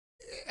 Well,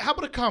 how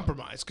about a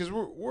compromise? Because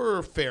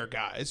we're fair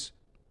guys.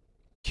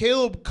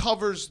 Caleb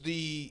covers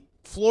the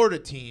Florida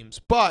teams,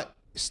 but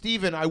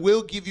Steven, I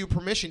will give you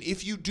permission.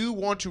 If you do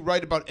want to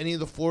write about any of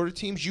the Florida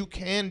teams, you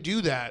can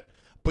do that,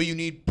 but you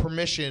need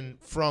permission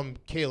from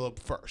Caleb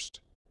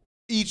first.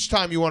 Each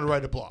time you want to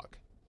write a blog.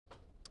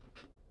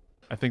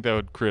 I think that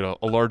would create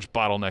a large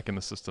bottleneck in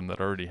the system that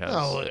already has.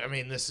 No, I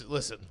mean,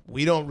 listen,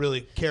 we don't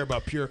really care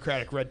about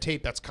bureaucratic red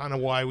tape. That's kind of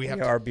why we have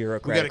We to. are We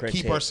bureaucratic got to red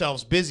keep tape.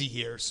 ourselves busy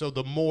here. So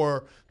the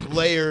more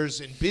layers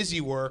and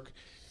busy work,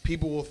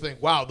 people will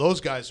think, "Wow,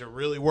 those guys are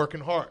really working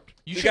hard."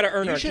 You gotta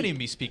earn You our shouldn't keep. even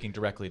be speaking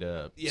directly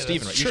to Yeah,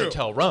 Steven. that's Right? You true. should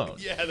tell Roan.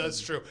 Yeah, that's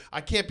true.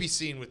 I can't be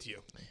seen with you.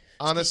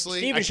 Honestly,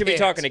 I Steven should be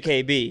can't. talking to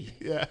KB.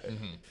 Yeah.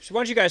 So why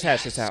don't you guys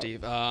hash this out?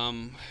 Steve, do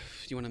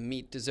you want to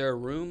meet? Is there a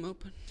room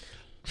open?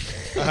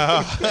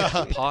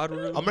 I'm Pod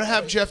room? gonna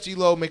have Jeff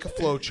D'Lo make a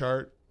flow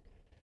chart.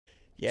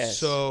 Yes.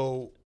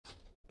 So,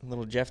 a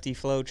little Jeff D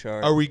flow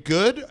chart. are we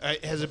good?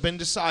 Has it been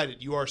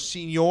decided? You are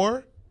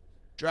senior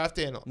draft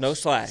analyst. No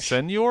slash.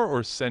 Senior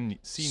or senior?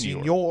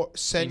 Senior.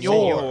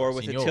 Senior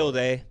with a Senior.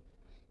 tilde.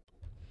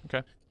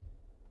 Okay.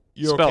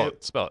 You're Spell okay?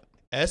 it. Spell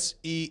it.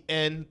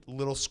 SEN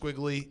little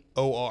squiggly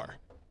OR.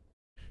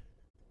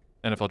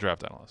 NFL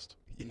draft analyst.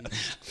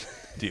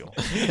 Deal.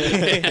 All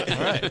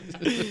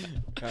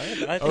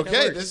right.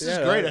 Okay, this is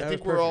great. I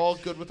think we're all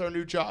good with our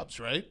new jobs,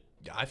 right?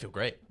 Yeah, I feel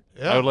great.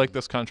 Yeah. I would like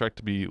this contract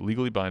to be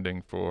legally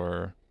binding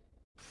for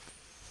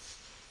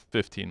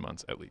 15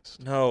 months at least,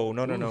 No.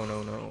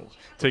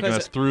 taking Because-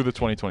 us through the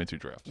 2022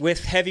 draft.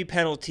 With heavy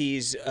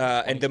penalties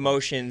and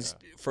demotions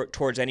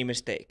towards any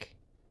mistake.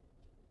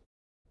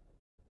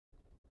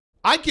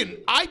 I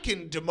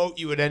can demote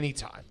you at any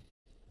time.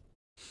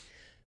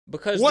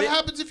 Because What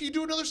happens if you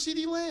do another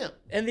CD Lamb?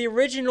 and the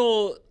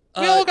original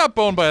We all got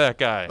boned by that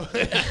guy.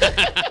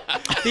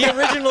 the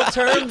original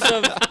terms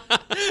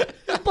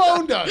of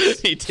Boned us.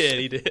 he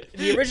did.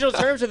 the original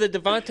terms of the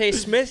Devontae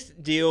Smith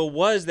deal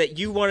was that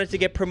you wanted to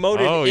get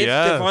promoted Oh, if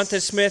yes.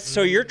 Devontae Smith,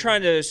 so you're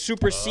trying to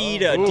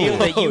supersede a deal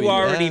that you Oh,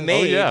 already yeah.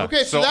 made. Oh, yeah.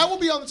 Okay, so that will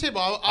be on the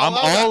table. I'll I'm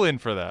allow all that. in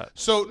for that.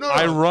 So no,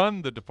 I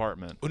run the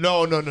department.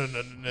 no.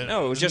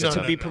 No, it was just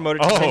to be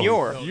promoted to Oh,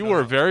 senior. you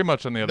were very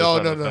much on the other No,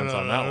 side no, of the no, fence no,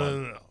 on no, that no,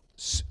 one. no, no.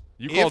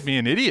 You called me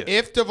an idiot.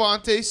 If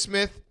Devontae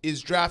Smith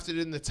is drafted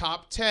in the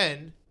top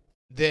 10,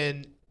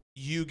 then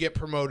you get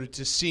promoted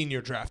to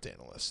senior draft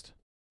analyst.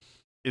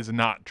 Is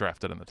not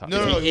drafted in the top. No,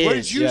 10. no, no. He What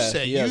is, did you yeah,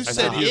 say? he You is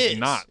said not. He is is.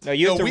 not. No,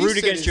 you have to we root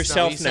said against is not.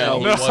 yourself He said now.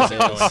 he wasn't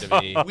going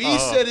to be. We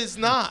said is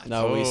not.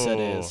 No, we said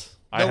Oh. is.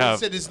 I No, we have.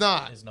 said is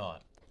not. Is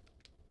not.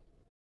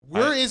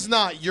 We're is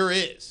not. You're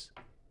is.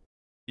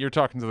 You're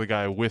talking to the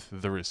guy with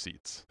the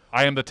receipts.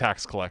 I am the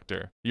tax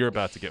collector. You're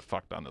about to get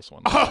fucked on this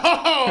one.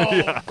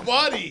 Oh,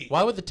 buddy.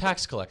 Why would the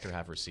tax collector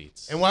have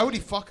receipts? And why would he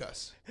fuck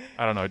us?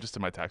 I don't know. I just did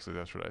my taxes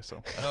yesterday,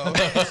 so Oh,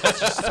 that's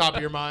just top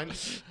of your mind.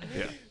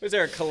 yeah. Was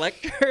there a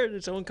collector?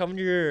 Did someone come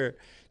to your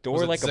door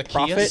Was it like a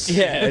Zacchaeus? prophet?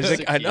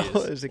 Yeah, I know.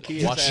 Zacchaeus.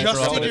 Zacchaeus. Watching Just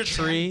from up did in a your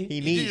tree. He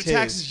You needs did your his.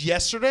 taxes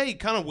yesterday? You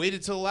kind of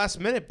waited till the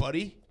last minute,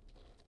 buddy.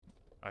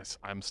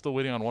 I'm still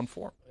waiting on one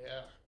form.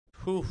 Yeah.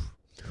 Whew.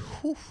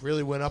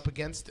 Really went up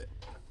against it.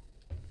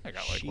 I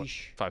got like what,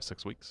 Sheesh.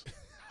 5-6 weeks.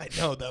 I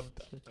know that.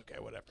 Okay,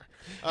 whatever.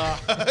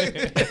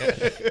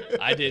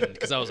 I didn't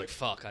because I was like,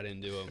 "Fuck, I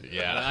didn't do them."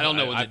 Yeah, I don't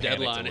know when I the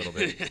panicked a deadline little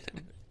is. bit.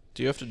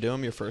 Do you have to do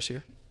them your first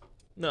year?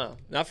 No,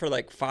 not for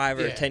like 5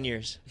 or Yeah. 10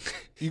 years.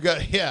 You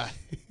got you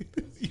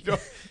know,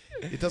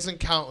 it doesn't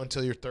count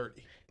until you're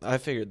 30. I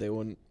figured they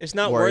wouldn't. It's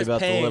not worry worth about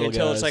the paying little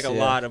until it's guys, like a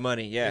yeah. lot of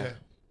money. Yeah. Yeah.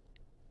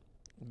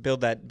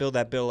 Build that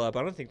bill up.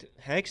 I don't think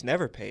Hank's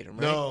never paid him,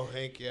 right? No,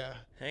 Hank. Yeah.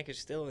 Hank is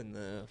still in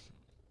the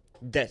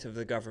debt of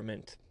the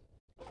government.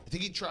 I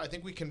think he tried. I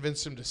think we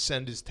convinced him to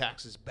send his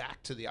taxes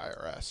back to the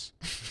IRS,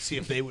 see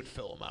if they would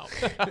fill them out.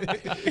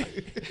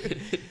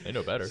 They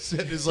know better.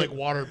 Send his like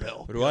water bill.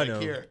 What Be do I like, know?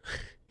 Here,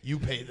 you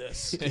pay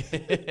this.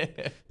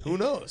 Who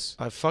knows?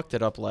 I fucked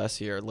it up last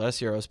year.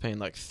 Last year I was paying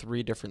like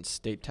 3 different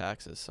state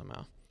taxes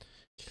somehow.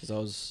 Because I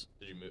was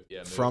Did you move?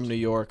 Yeah, from New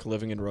York,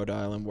 living in Rhode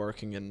Island,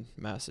 working in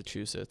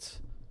Massachusetts.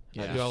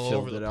 Yeah, I you're all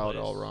filled over the it out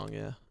place. all wrong,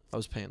 yeah. I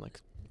was paying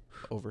like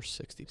over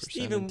 60%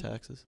 Steven, in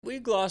taxes. We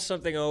glossed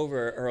something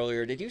over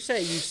earlier. Did you say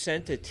you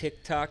sent a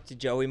TikTok to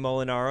Joey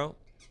Molinaro?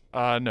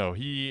 No,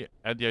 he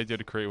had the idea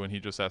to create when he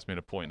just asked me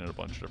to point in a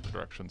bunch of different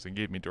directions and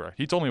gave me direct.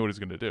 He told me what he's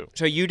going to do.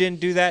 So you didn't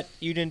do that?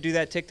 You didn't do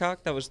that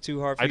TikTok? That was too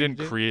hard for I you didn't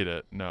to do? create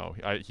it. No,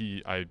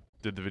 I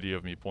did the video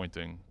of me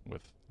pointing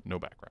with no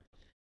background.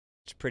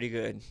 It's pretty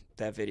good,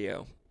 that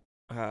video.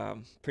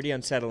 Pretty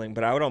unsettling,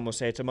 but I would almost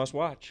say it's a must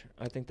watch.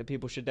 I think that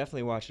people should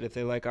definitely watch it if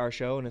they like our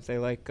show and if they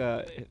like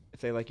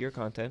your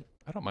content.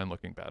 I don't mind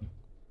looking bad.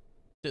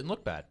 Didn't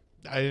look bad.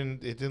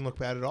 It didn't look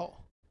bad at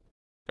all.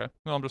 Okay.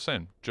 No, I'm just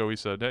saying. Joey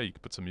said, hey, you can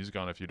put some music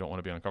on if you don't want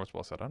to be uncomfortable.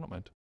 I said, I don't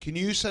mind. Can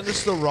you send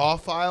us the raw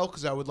file?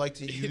 Because I would like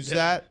to use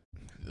that.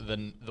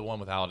 The one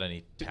without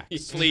any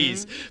text.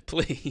 Please,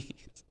 please.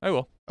 I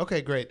will.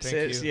 Okay, great.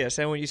 Thank you. Yeah,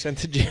 send what you sent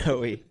to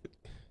Joey.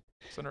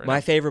 Send it right My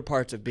now. favorite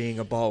parts of being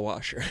a ball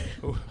washer.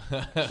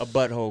 A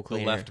butthole The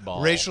cleaner. left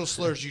ball. Racial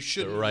slurs you The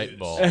shouldn't right use.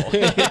 ball.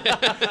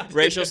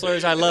 Racial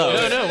slurs I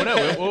love.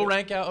 No. We'll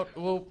rank out.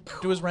 We'll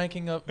do his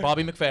ranking of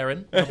Bobby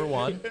McFerrin,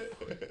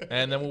 #1,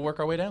 and then we'll work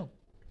our way down.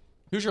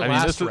 Who's your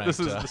last ranked? this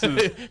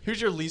is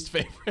Who's your least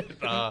favorite?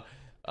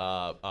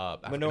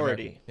 African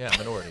Minority. American? Yeah,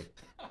 minority.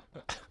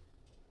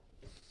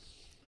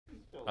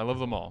 I love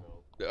them all.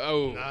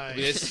 Oh, Nice.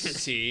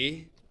 let's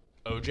see.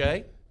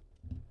 OJ,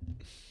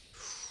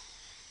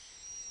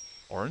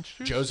 Orange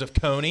juice? Joseph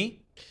Kony.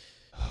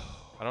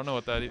 I don't know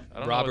what that is. I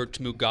don't Robert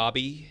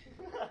Mugabe.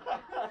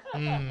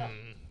 Know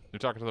you're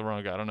talking to the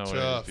wrong guy. I don't know what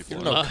any of these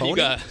people No, are. You Coney?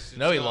 got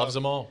No, he loves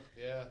them all.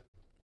 Yeah.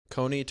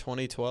 Coney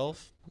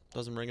 2012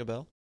 doesn't ring a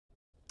bell.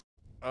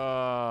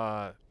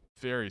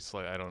 Very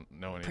slight. I don't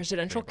know any.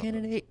 Presidential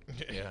candidate?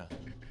 Yeah.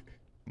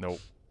 Nope.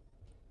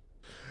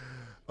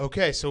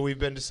 Okay, so we've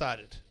been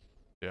decided.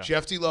 Yeah.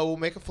 Jeff D. Lowe will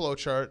make a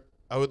flowchart.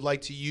 I would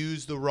like to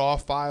use the raw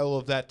file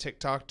of that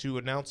TikTok to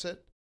announce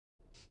it.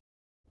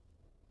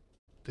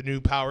 The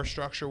new power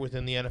structure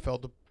within the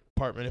NFL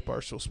department at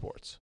Barstool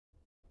Sports.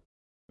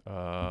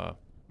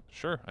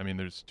 Sure. I mean,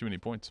 there's too many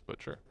points,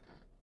 but sure.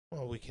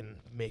 Well, we can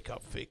make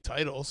up fake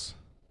titles.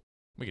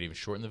 We could even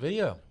shorten the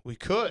video. We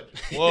could.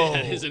 Whoa.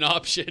 that is an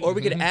option. Or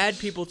we could add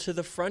people to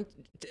the front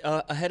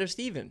ahead of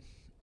Steven.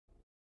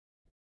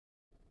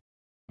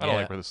 I don't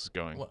Yeah. like where this is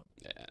going. Well,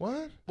 Yeah.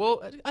 What?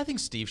 well, I think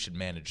Steve should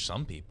manage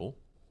some people.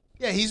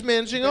 Yeah, he's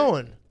managing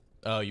Owen.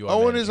 Oh, you are.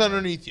 Owen is managing him.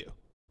 underneath you.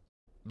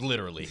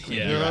 Literally. Yeah,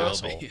 cleaning you your know?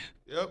 asshole.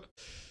 Yep.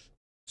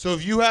 So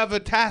if you have a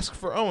task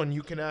for Owen,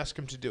 you can ask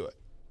him to do it.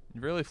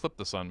 You really flipped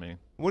this on me.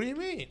 What do you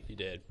mean? You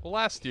did. Well,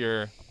 last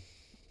year,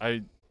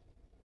 I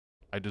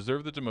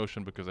deserved the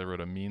demotion because I wrote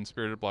a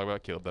mean-spirited blog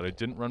about Caleb that I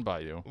didn't run by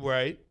you,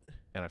 Right.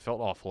 and I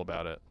felt awful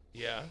about it,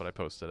 Yeah. but I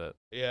posted it.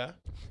 Yeah.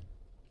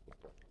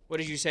 What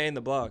did you say in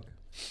the blog?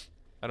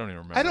 I don't even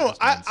remember. I don't.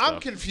 Just mean I'm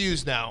stuff.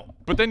 confused now.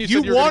 But then you You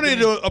said you were gonna wanted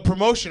give me- a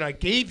promotion. I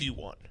gave you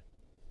one.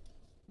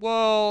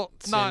 Well,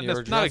 not Senior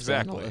not draft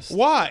exactly. analyst.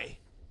 Why?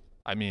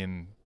 I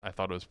mean, I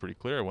thought it was pretty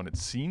clear when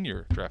it's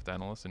senior draft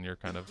analyst, and you're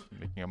kind of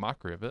making a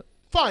mockery of it.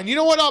 Fine. You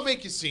know what? I'll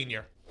make you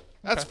senior.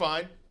 That's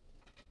fine.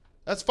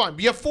 That's fine.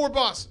 But you have 4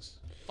 bosses.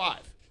 5.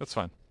 That's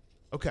fine.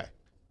 Okay.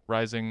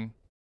 Rising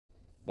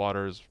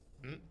waters,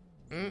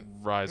 Mm,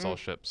 rise all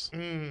ships.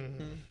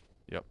 mm.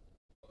 Yep,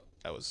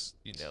 That was,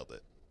 you nailed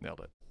it. nailed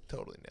it.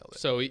 Totally nailed it.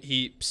 So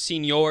he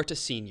senior to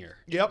senior.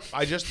 Yep,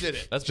 I just did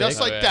it. That's just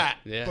big. like Oh, yeah. that.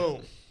 Yeah.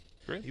 Boom.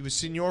 Great. He was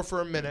senior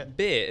for a minute.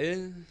 Bit.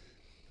 Do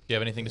you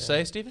have anything to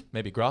say, Steven?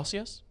 Maybe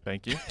gracias?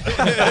 Thank you.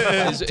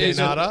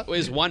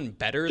 Is one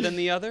better than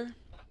the other?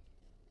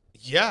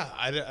 Yeah,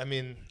 I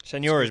mean,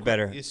 Senor is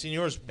better. yeah,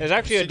 senior's. There's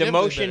actually a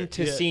significantly demotion better.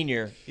 to Yeah.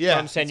 senior Yeah,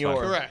 from senor.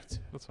 Correct.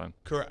 That's fine.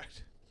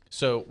 Correct.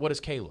 So, what is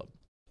Caleb?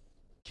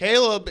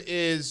 Caleb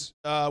is.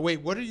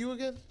 Wait, what are you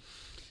again?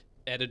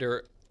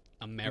 Editor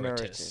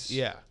emeritus.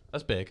 Yeah,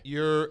 That's big.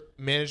 you're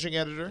managing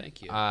editor.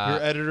 Thank you.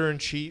 You're editor in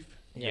chief.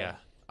 Yeah.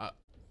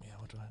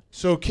 What do I?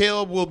 So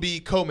Caleb will be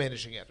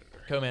co-managing editor.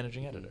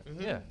 Co-managing editor.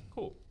 Mhm. Yeah,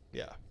 cool.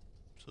 Yeah.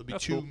 So it'll be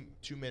That's two cool.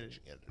 two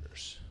managing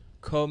editors.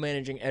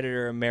 Co-managing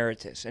editor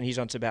emeritus, and he's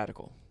on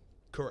sabbatical.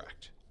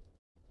 Correct.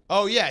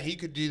 Oh yeah, he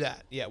could do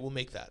that. Yeah, we'll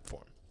make that for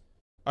him.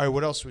 All right,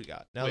 what else we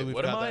got? Now Wait, that we've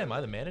what am got I? that- Am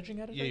I the managing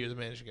editor? Yeah, you're the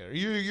managing editor.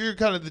 You're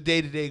kind of the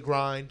day-to-day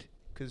grind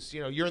because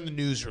you're in the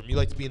newsroom. You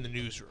like to be in the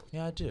newsroom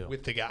Yeah, I do.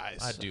 with the guys.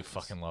 I do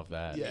fucking love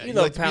that. Yeah, You like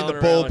love to be in the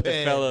palling around with the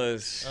bullpen.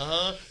 fellas.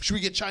 Should we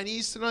get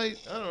Chinese tonight?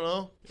 I don't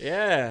know.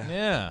 Yeah.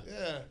 Yeah.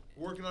 Yeah,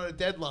 working on a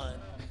deadline.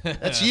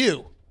 That's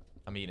you.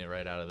 I'm eating it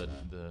right out of the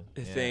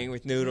The yeah. thing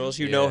with noodles.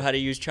 You know Yeah. how to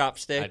use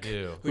chopstick. I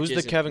do. Which Who's the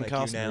isn't Kevin like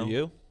Costner? now.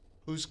 You?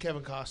 Who's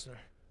Kevin Costner?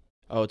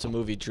 Oh, it's a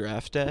movie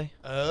Draft Day.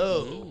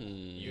 Oh,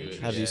 You-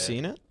 Have you yeah.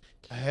 seen it?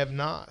 I have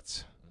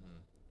not.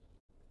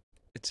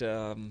 It's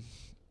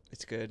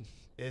good.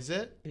 Is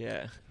it?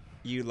 Yeah.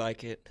 You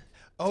like it.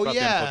 Oh About the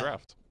NFL yeah.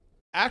 draft.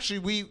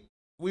 Actually,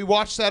 we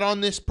watched that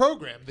on this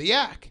program, The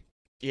Yak.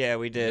 Yeah,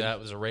 we did. That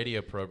was a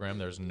radio program.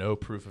 There's no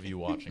proof of you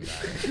watching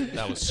that.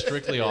 That was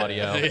strictly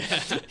audio.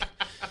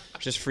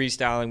 Just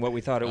freestyling what we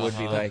thought it would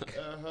be Uh-huh. like.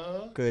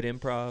 Uh-huh. Good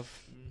improv.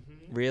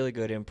 Really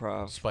good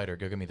improv. Spider,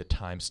 go give me the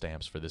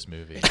timestamps for this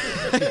movie.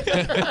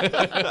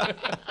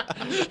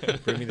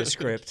 Bring me the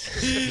script.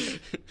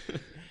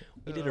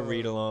 We did a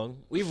read along.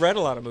 We've read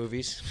a lot of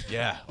movies.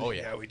 Yeah. Oh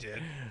yeah. we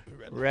did.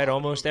 Read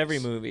almost every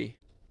movie.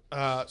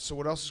 So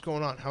what else is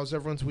going on? How's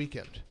everyone's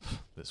weekend?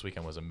 This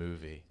weekend was a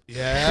movie.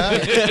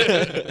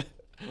 Yeah.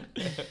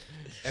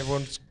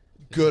 Everyone's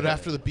good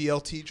after the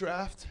BLT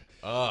draft.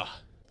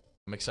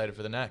 I'm excited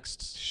for the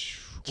next.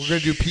 We're gonna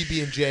do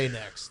PB and J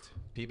next.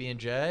 PB and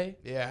J.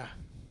 Yeah.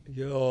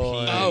 Yo.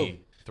 Oh.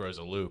 throws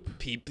a loop.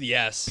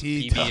 Yes.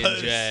 He PB&J.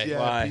 does, yeah.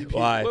 Why? PP.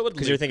 Why? What would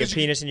Because you're Luke- thinking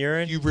penis and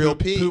urine? You real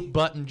Poop, pee. poop,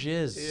 butt, and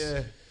jizz.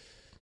 Yeah.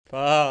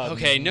 Fuck.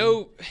 Okay,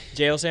 no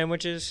Jail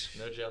sandwiches?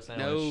 No jail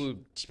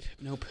sandwich.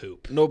 no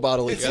poop. No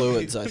bodily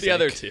fluids, I think. The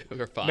other two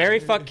are fine.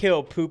 Marry, fuck,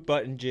 kill, poop,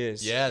 butt, and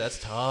jizz. Yeah, that's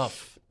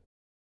tough.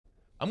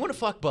 I'm gonna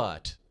fuck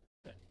butt.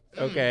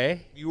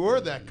 Okay. You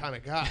were that kind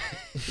of guy.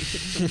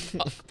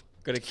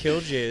 Gonna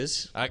kill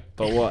jizz.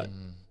 But what?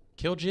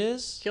 Kill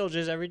jizz? Kill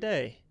jizz every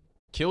day.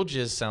 Kill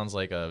jizz sounds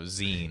like a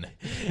zine.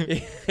 yeah,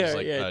 It's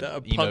like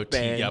a emo punk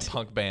band. Yeah,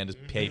 punk band is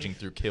paging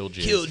through kill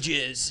jizz. Kill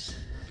jizz.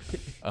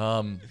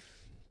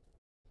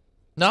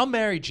 Now I'll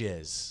marry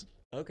jizz.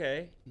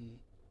 Okay.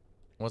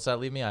 What's that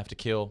leave me? I have to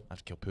kill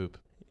poop.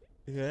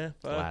 Yeah,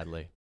 fuck.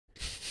 Gladly.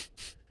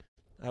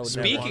 I would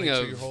Speaking never of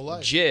wanted to your whole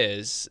life.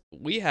 jizz,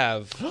 we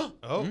have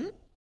Oh.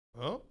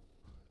 Oh.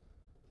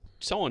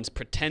 someone's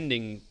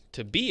pretending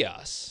to be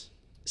us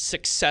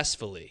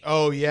successfully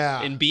Oh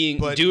yeah. and doing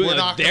But we're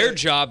not their gonna-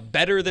 job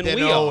better than Then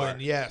we Owen, are.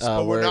 yes,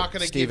 but we're where not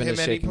going to give Steven him is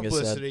any shaking his head.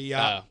 publicity.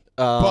 Yeah.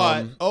 Uh,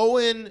 But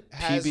Owen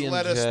has PB&J.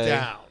 let us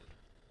down.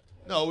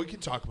 No, we can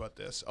talk about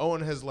this.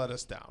 Owen has let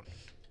us down.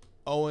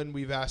 Owen,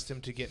 we've asked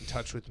him to get in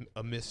touch with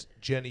a Miss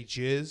Jenny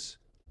Jizz,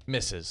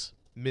 Mrs.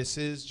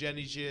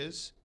 Jenny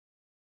Jizz.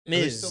 Are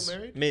they Ms. still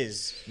married?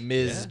 Ms.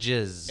 Ms.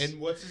 Jizz. And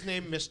what's his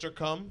name? Mr.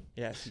 Cum.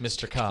 Yes.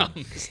 Mr. Cum.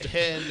 And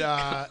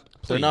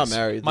They're not Please.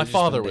 married. My they've just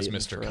been father was dating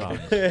Mr.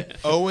 forever. Cum.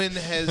 Owen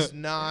has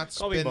not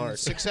Call me been Mark.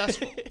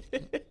 successful.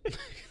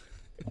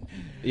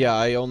 Yeah,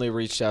 I only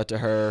reached out to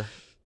her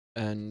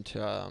and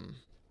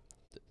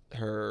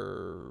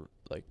her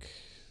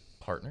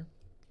Partner?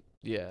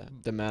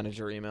 the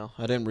manager email.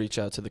 I didn't reach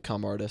out to the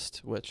cum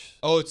artist, which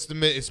Oh, it's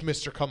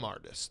Mr. Cum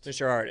Artist.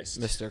 Mr. Artist.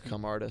 Mr.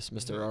 cum artist,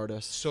 Mr.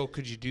 Artist. So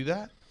could you do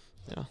that?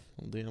 Yeah,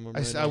 we'll DM him. I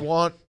right said I now.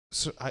 want.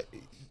 So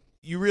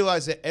you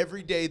realize that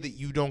every day that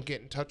you don't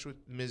get in touch with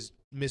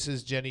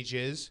Mrs. Jenny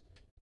Jizz,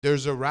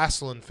 there's a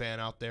wrestling fan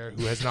out there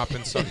who has not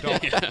been sucked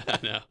off. yeah, I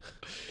know.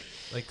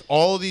 Like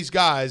all of these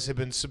guys have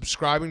been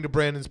subscribing to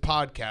Brandon's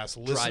podcast,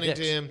 listening to dicks.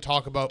 him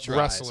talk about Dry as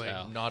wrestling.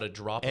 hell. Not a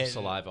drop of And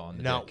saliva on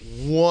the Not dick.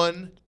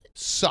 one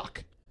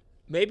suck.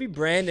 Maybe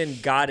Brandon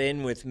got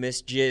in with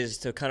Miss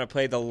Jizz to kind of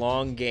play the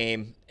long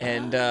game,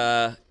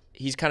 and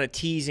he's kind of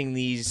teasing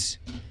these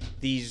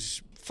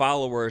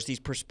followers, these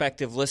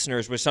prospective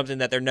listeners, with something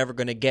that they're never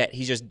going to get.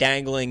 He's just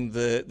dangling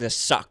the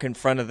suck in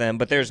front of them,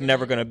 but there's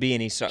never going to be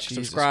any suck. Jesus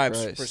Subscribe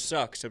Christ. for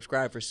suck.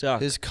 Subscribe for suck.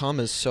 His cum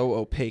is so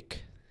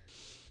opaque.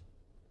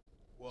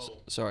 Whoa.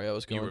 Sorry, I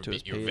was You going were, to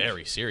his you were page.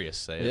 very serious,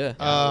 say it. Yeah.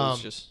 I was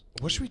Um, just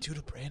What should we do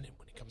to Brandon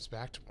when he comes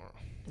back tomorrow?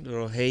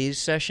 Little haze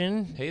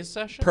session. Haze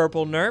session?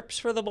 Purple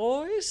nerps for the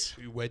boys.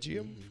 Should we wedgie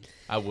him?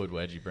 I would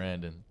wedgie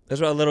Brandon.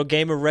 There's a little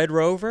game of Red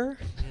Rover,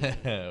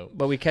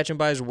 but we catch him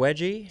by his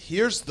wedgie.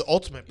 Here's the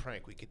ultimate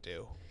prank we could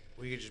do.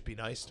 We could just be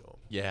nice to him.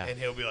 Yeah. And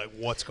he'll be like,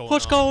 "What's going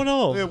What's on? going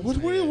on? Yeah,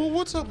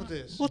 what's up with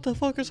this? What the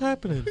fuck is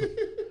happening?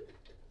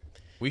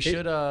 We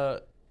should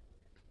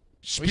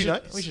Just we be should,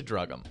 nice. we should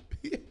drug him.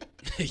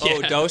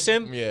 Oh, dose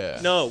him? Yeah.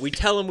 No, we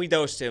tell him we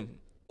dosed him.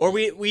 Or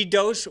we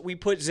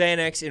put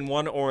Xanax in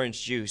one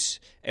orange juice,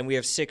 and we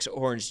have 6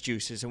 orange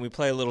juices, and we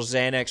play a little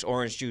Xanax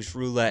orange juice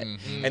roulette.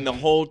 And the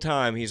whole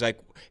time he's like,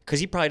 because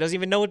he probably doesn't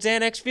even know what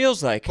Xanax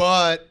feels like.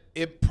 But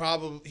he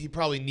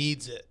probably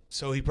needs it,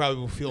 so he probably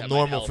will feel That might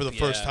normal help, for the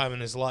first yeah. time in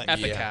his life.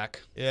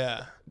 Epicac.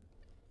 Yeah.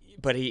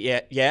 But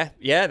yeah,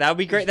 that would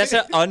be great. That's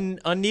an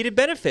unneeded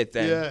benefit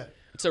then. Yeah.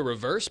 It's a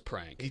reverse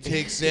prank. He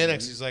takes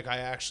Xanax. He's like, I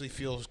actually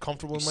feel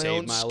comfortable in my saved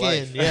own my skin.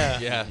 life. Yeah.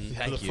 Yeah, For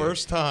thank the you.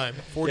 first time.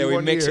 Yeah, 41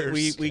 we mix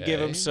years. it. We give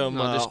him Okay. some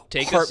I'll just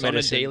take heart this on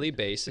medicine. a daily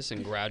basis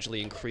and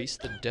gradually increase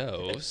the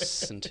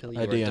dose until you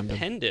I are DM'd him.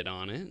 dependent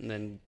on it, and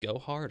then go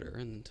harder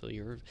until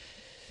you're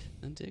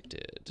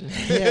addicted.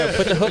 Yeah,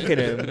 put the hook in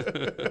him.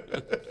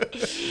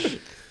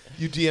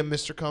 You DM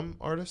Mr. Cum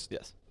Artist?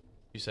 yes.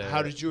 You say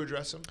How did you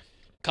address him?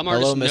 Cum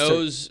Hello, artist Mr.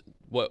 knows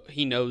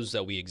he knows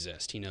that we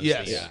exist. He knows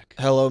Yes. the yak.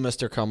 Hello,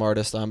 Mr. Cum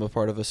Artist. I'm a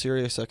part of a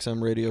Sirius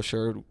XM radio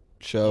show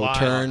Lie.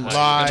 turned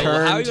Lie. How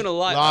are you turned gonna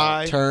lie?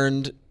 Lie.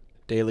 turned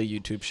daily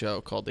YouTube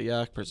show called The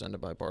Yak, presented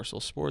by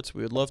Barstool Sports.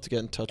 We would love to get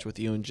in touch with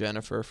you and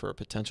Jennifer for a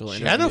potential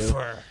interview.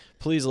 Jennifer.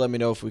 Please let me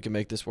know if we can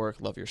make this work.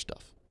 Love your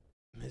stuff.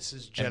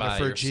 Mrs. And by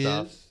Jennifer your Jizz.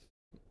 stuff.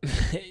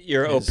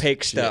 Your His-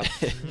 opaque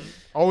stuff.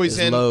 Always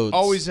There's end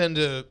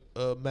loads.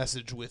 a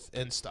message with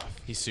and stuff.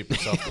 He's super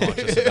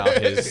self-conscious about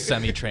his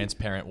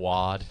semi-transparent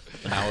wad.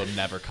 That will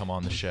never come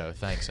on the show.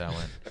 Thanks,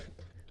 Owen.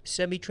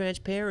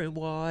 Semi-transparent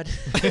wad.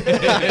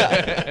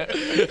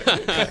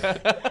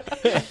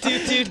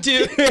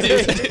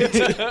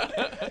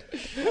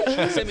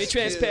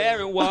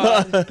 Semi-transparent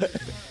wad.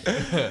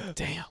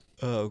 Damn.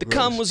 Oh, The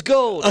cum was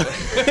gold.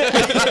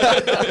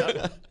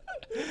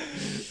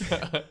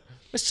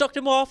 I sucked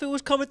him off. It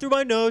was coming through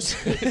my nose.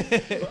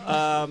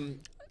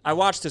 I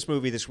watched this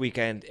movie this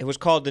weekend. It was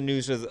called The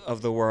News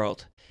of the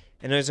World.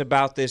 and it was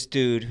about this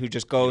dude who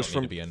just goes Don't need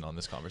from to be in on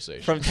this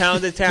conversation. from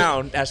town to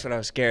town. That's what I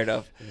was scared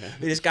of.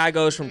 This guy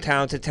goes from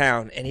town to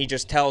town, and he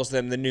just tells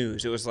them the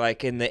news. It was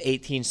like in the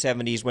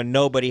 1870s when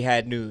nobody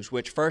had news,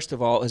 which, first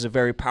of all, is a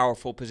very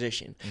powerful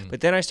position.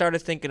 But then I started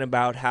thinking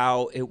about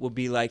how it would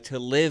be like to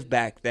live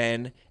back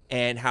then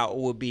and how it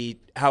would be,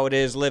 how it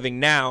is living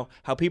now,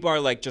 how people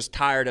are like just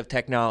tired of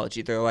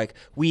technology. They're like,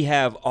 we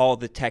have all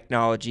the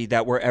technology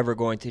that we're ever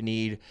going to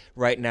need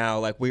right now.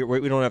 Like we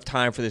don't have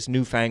time for this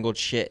newfangled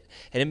shit.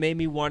 And it made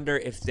me wonder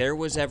if there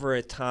was ever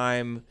a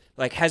time,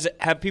 like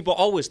have people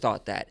always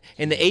thought that?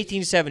 In the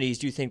 1870s,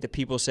 do you think that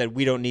people said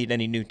we don't need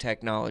any new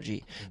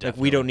technology? Like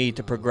we don't need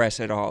to progress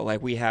at all.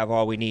 Like we have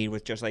all we need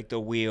with just like the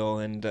wheel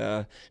and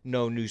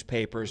no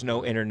newspapers,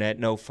 no internet,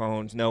 no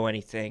phones, no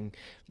anything,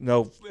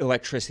 no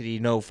electricity,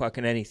 no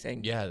fucking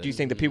anything. Yeah. Do you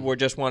think that people were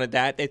just wanted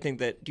that?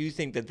 Do you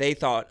think that they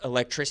thought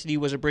electricity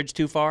was a bridge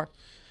too far?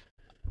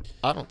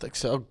 I don't think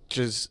so.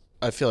 Just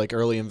I feel like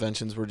early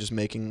inventions were just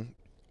making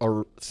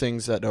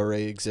things that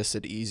already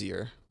existed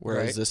easier,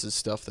 whereas Right. this is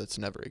stuff that's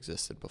never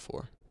existed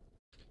before.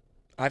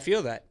 I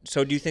feel that.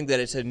 So do you think that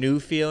it's a new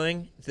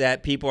feeling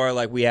that people are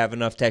like, we have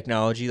enough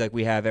technology, like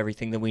we have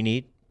everything that we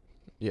need?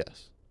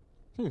 Yes.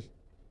 Yeah,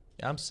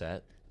 I'm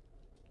set.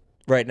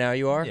 Right now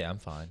you are? Yeah, I'm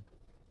fine.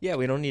 Yeah,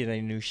 we don't need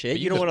any new shit. But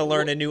You don't want to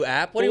learn a new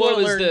app. What do you What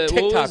want to was learn the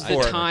TikTok what was the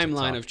for? timeline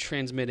TikTok. of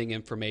transmitting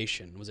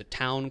information? Was it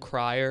town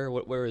crier?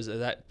 Where is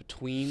that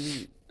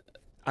between?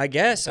 I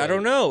guess. I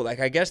don't know. Like,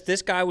 I guess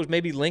this guy was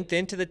maybe linked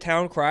into the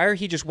town crier.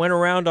 He just went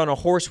around on a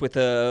horse with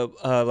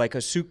a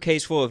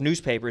suitcase full of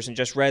newspapers and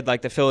just read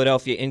like the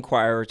Philadelphia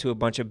Inquirer to a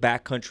bunch of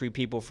backcountry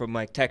people from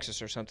like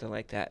Texas or something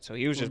like that. So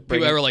he was just People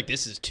bringing, were like,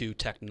 "This is too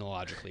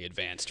technologically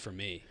advanced for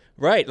me."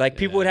 right. Like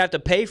people would have to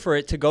pay for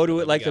it to go to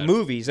it, like the got-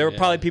 movies. There were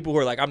probably yeah. people who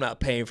were like, "I'm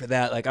not paying for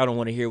that. Like, I don't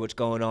want to hear what's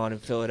going on in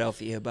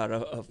Philadelphia about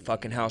a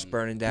fucking house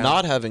burning down."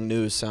 Not having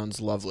news sounds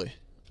lovely.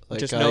 Like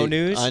Just no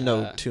news? I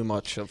know too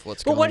much of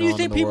what's But going on. what do you in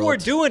think the people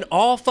world. were doing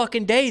all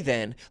fucking day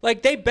then?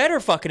 Like, they better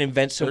fucking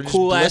invent some They're just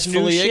cool ass new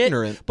blissfully shit.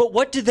 ignorant. But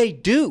what did they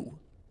do?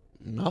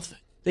 Nothing.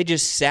 They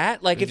just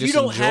sat? Like, They if you just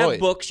don't have enjoyed.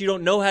 books, you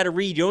don't know how to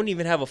read, you don't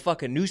even have a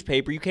fucking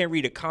newspaper, you can't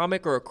read a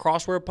comic or a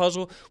crossword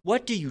puzzle,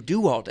 what do you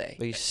do all day?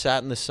 They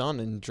sat in the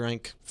sun and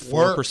drank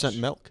Worked. 4%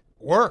 milk.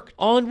 Worked.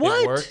 On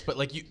what? It worked, but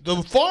like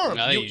The farm.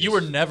 No, you were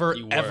never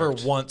you ever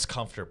worked. once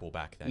comfortable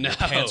back then. Your No.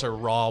 pants are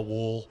raw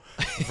wool,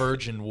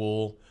 virgin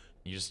wool.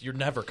 You're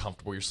never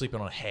comfortable. You're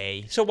sleeping on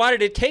hay. So why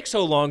did it take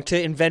so long to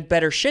invent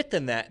better shit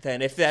than that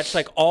then? If that's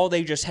like all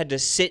they just had to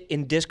sit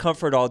in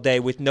discomfort all day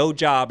with no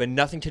job and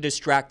nothing to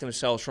distract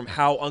themselves from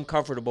how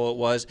uncomfortable it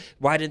was,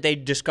 why didn't they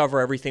discover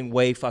everything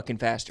way fucking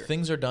faster?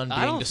 Things are done I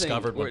being don't think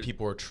discovered when we're-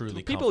 people are truly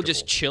People comfortable.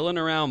 just chilling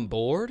around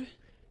bored.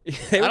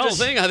 They I were don't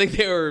just- think. I think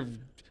they were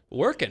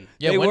working.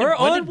 Yeah, they when were did,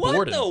 when on did what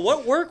boredom? though?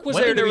 What work was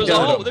When there did to be There was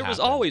boredom done? there was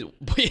happen? always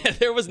yeah,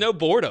 there was no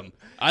boredom.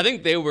 I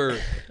think there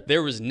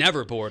was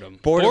never boredom.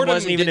 Boredom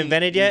wasn't even didn't-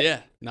 invented yet?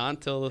 Yeah, not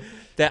until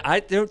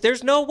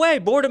There's no way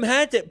boredom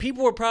had to.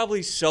 People were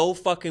probably so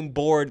fucking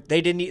bored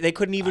they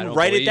couldn't I even don't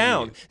write it believe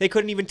down. you. They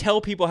couldn't even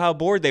tell people how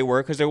bored they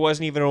were because there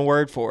wasn't even a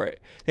word for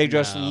it. They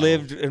just No.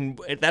 lived, and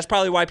that's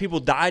probably why people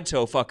died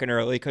so fucking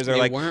early because they're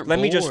They like, weren't let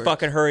me just bored.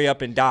 fucking hurry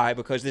up and die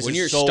because this when is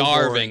you're so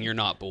starving, boring. you're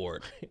not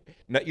bored.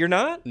 No, you're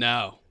not.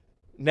 No,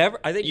 Never.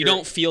 I think you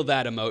don't feel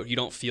that You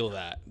don't feel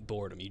that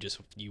boredom.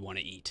 You want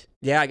to eat.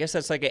 Yeah, I guess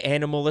that's like an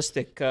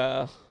animalistic.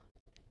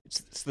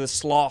 It's the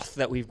sloth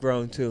that we've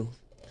grown to.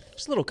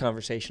 Just a little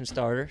conversation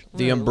starter.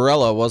 The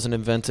umbrella wasn't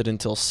invented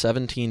until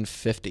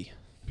 1750.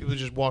 People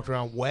just walked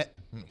around wet.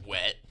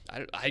 Wet.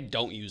 I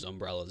don't use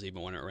umbrellas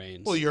even when it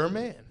rains. Well, you're a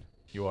man.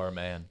 You are a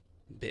man.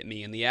 Bit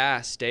me in the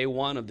ass. Day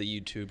one of the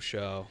YouTube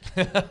show.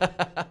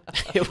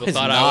 It was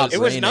thought not It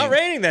was not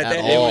raining that at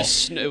day. all.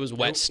 It was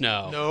wet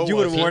snow. No, You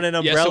would have worn an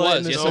umbrella. Yes, it was.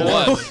 in the Yes, snow?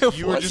 it was.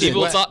 You were just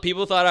People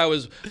wet. thought I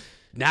was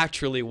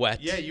naturally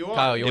wet. Yeah, you are.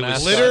 Kyle, you It want to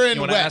was ask, glitter us, and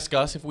you wanna wet. ask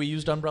us if we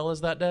used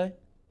umbrellas that day?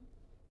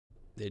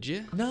 Did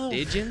you? No.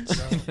 Did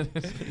yins?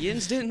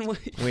 Yins didn't.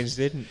 Wins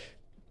didn't.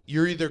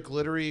 You're either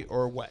glittery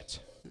or wet.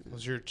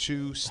 Those are your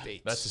two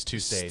states. That's his two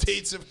states.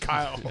 States of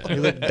Kyle. You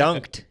look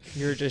dunked.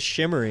 You're just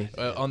shimmery.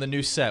 On the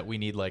new set, we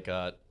need like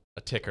a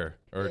ticker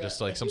or just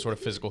like some sort of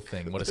physical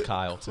thing. What is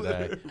Kyle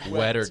today?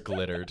 Wet or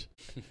glittered?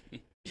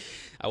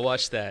 I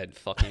watched that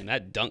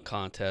dunk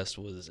contest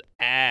was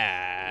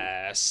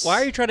ass.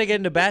 Why are you trying to get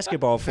into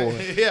basketball for?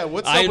 Yeah,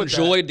 what's I up with that?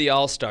 enjoyed the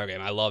All-Star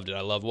game. I loved it.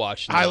 I love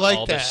watching I like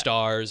all that. the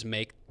stars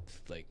make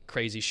like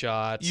crazy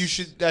shots.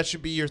 That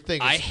should be your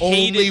thing. I It's hated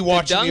only the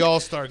watching dunk. the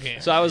All-Star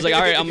game. So I was like, all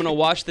right, I'm gonna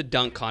watch the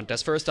dunk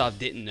contest. First off,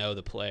 didn't know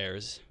the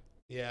players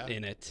yeah.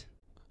 in it.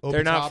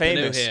 They're not Open top. Knew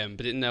famous. him,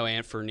 but didn't know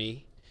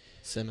Anthony.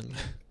 Simmons.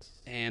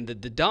 And the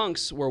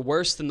dunks were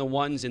worse than the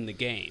ones in the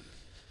game.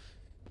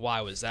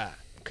 Why was that?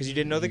 Because you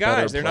didn't know the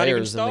Better guys. They're not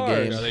even players in the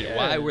stars. game. Are they-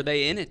 Why were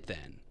they in it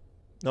then?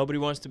 Nobody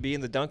wants to be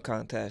in the dunk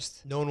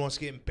contest. No one wants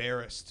to get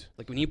embarrassed.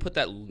 Like when you put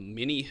that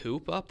mini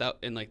hoop up, that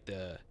in like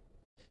that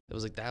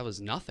was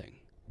nothing.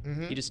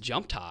 Mm-hmm. He just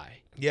jumped high.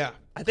 Yeah.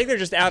 I think they're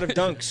just out of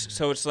dunks,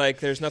 so it's like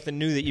there's nothing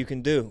new that you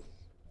can do.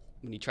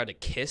 when he tried to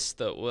kiss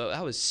that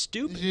was He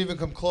stupid. didn't even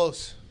come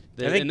close.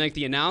 And like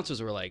the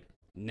announcers were like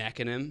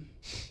necking him.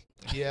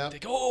 Yeah.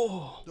 Like,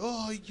 oh.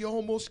 Oh, you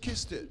almost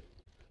kissed it.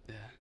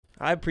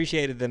 I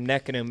appreciated them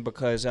necking him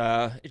because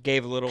it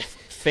gave a little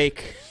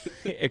fake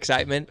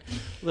excitement.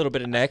 A little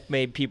bit of neck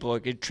made people,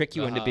 it could trick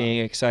you into being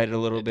excited a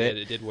little bit.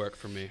 It did work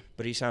for me.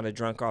 But he sounded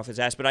drunk off his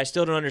ass. But I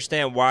still don't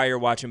understand why you're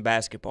watching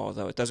basketball,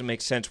 though. It doesn't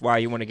make sense why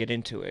you want to get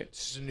into it.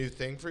 This is a new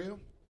thing for you?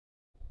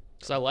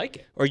 Because I like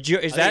it. Or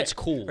It's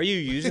cool. Are you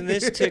using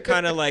this to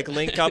kind of like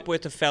link up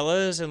with the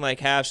fellas and like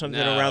have something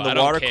No, around I the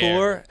don't water care.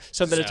 cooler?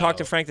 Something to talk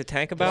to So, Frank the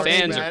Tank about?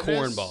 Fans are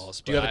Madness?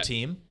 cornballs. Do you have a but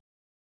team?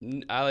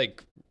 I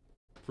like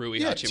Rui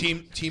Yeah,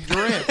 Hachimura. Team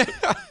Durant.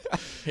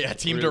 Yeah,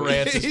 Team Really?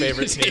 Durant's his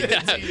favorite team.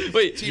 Yeah.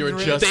 Wait, You're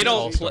Durant. just they don't.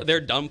 all-star. They're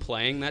done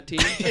playing that team.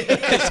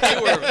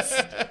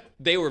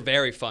 They were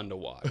very fun to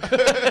watch.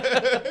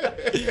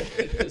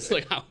 It's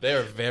like how, They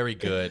are very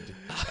good.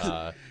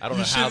 I don't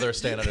know how they're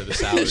staying under the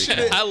salary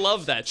cap. I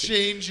love that team.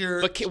 Change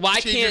your But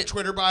why change your can't-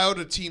 Twitter bio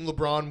to Team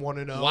LeBron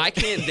 1-0. Why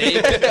can't they?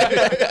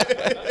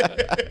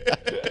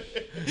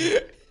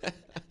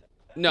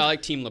 No, I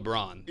like Team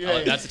LeBron.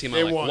 Yeah, That's the team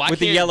they I like. won. Why With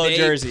the can't yellow they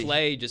jersey.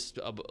 play just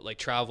like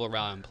travel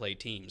around and play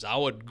teams? I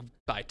would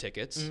buy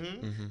tickets.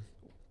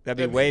 That'd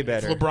be way If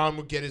better. LeBron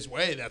would get his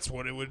way, that's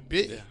what it would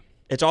be.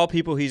 It's all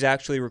people he's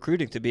actually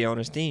recruiting to be on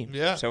his team.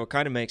 Yeah. So it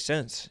kind of makes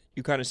sense.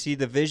 You kind of see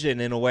the vision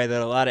in a way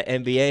that a lot of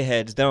NBA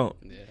heads don't.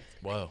 Yeah.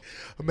 Whoa.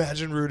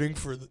 Imagine rooting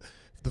for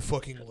the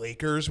fucking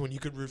Lakers when you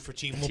could root for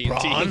Team Team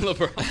LeBron.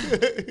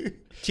 LeBron.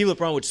 Team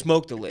LeBron would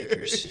smoke the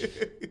Lakers.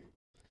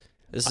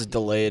 This is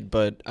delayed,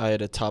 but I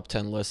had a top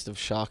 10 list of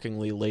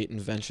shockingly late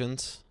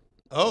inventions.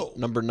 Oh.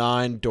 Number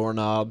 9,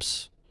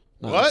 doorknobs.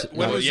 What?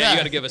 When Oh, was yeah, that? you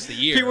got to give us the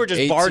year. People were just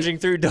 18 barging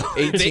through doors.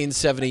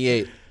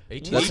 1878.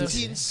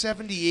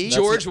 1878?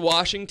 George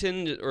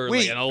Washington, or Wait,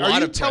 like, and a are lot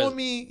you of telling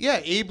me,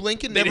 Abe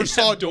Lincoln They never didn't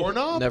saw a have door-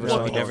 doorknob? Never What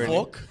saw a the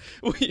doorknob. fuck?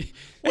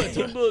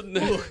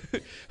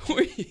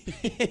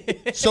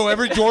 So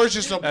every door is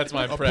just a That's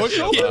my a impression.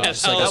 pushover? Yeah,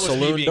 It's like that a was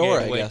saloon being door,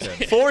 Abe I guess.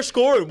 Lincoln. 4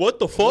 score. What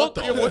the fuck?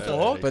 Yeah, what the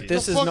fuck? But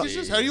this the is fuck not. is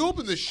this? How do you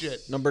open this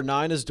shit? Number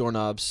 9 is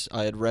doorknobs.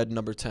 I had read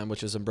number 10,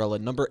 which is umbrella.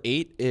 Number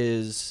 8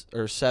 is,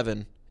 or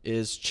 7,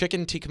 is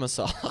chicken tikka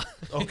masala.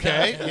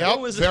 Okay, yep.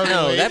 was very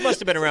No, late. that must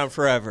have been around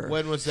forever.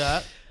 When was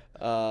that?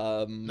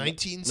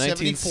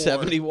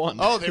 1971.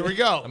 Oh, there we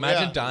go.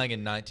 Imagine Yeah. dying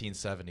in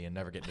 1970 and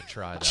never getting to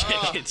try that.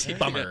 Chicken tikka.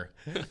 Bummer.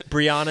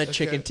 Brianna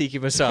chicken tiki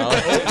masala.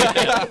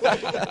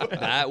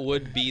 That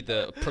would be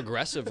the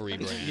progressive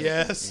rebrand.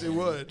 Yes, it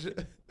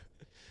would.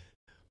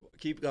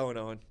 Keep going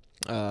on.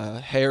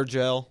 Hair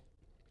gel.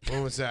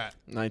 When was that?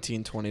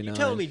 1929. You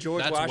telling me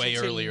George That's way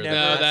Washington earlier never,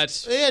 than No,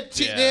 that's They had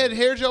Yeah. they had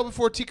hair gel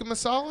before tikka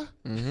masala.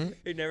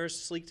 he never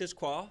sleeked his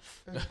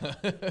quaff?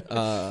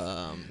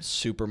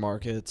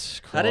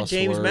 Supermarkets. How did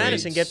James crosswords.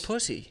 Madison get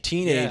pussy?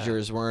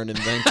 Teenagers weren't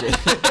invented.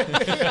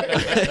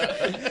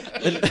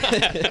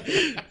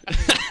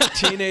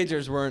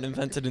 Teenagers weren't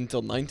invented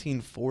until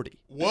 1940.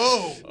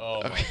 Whoa!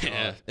 Oh my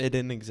yeah. god. It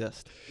didn't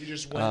exist. You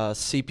just went,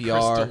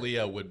 CPR.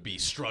 Crystalia would be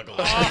struggling.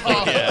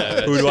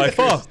 yeah. Who do I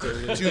fuck?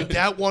 dude.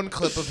 That one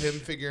clip of him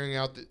figuring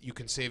out that you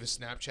can save a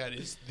Snapchat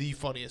is the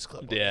funniest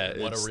clip. on Yeah,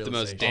 there. What a it's the most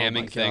realization.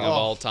 damning Oh my thing God. of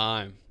all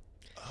time.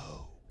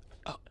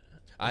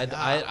 I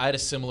had a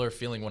similar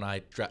feeling when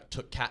I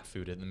took cat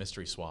food in the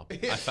mystery swap.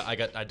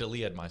 I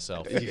deleted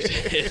myself.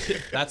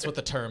 That's what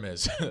the term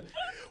is.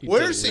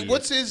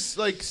 What's his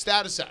like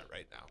status at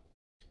right now?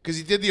 Because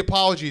he did the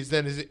apologies.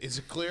 Then is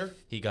it clear?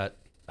 He got,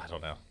 I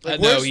don't know. Like,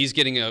 No, where's-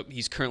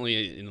 he's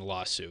currently in a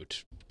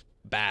lawsuit.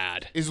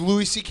 Bad. Is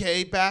Louis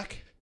C.K.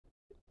 back?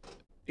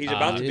 He's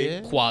about to be.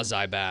 Yeah.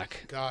 Quasi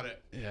back. Got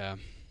it. Yeah.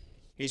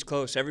 He's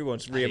close.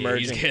 Everyone's He's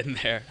reemerging. getting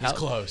there. He's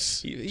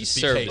close. He Just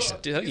be served.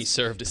 patient. I think he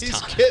served his He's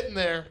time. getting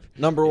there.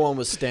 Number 1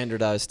 was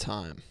standardized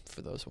time,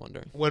 for those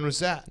wondering. When was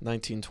that?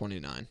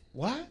 1929.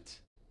 What? What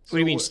do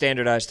you mean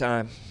standardized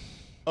time?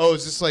 Oh,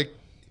 is this like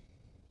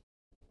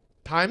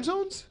time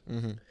zones?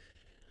 Mm-hmm.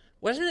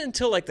 Wasn't it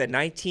until like the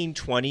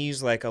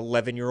 1920s, like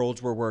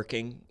 11-year-olds were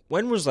working?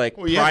 When was like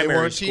Well, yeah, they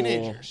primary weren't school?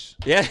 teenagers.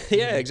 Yeah,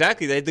 yeah,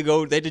 exactly. They had to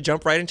go. They had to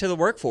jump right into the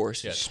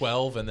workforce. Yeah,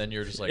 12, and then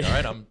you're just like, all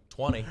right, I'm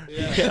 20.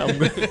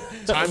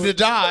 Time to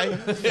die.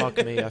 Fuck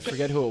me, I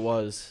forget who it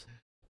was.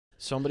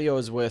 Somebody I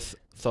was with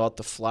thought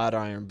the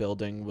Flatiron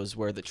Building was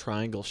where the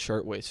Triangle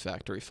Shirtwaist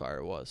Factory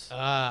fire was.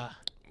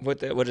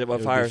 What It would fire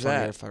be is funnier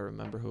that? if I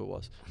remember who it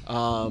was.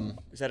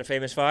 Is that a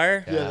famous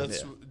fire? Yeah,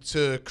 that's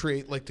to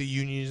create like the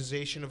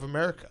unionization of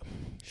America.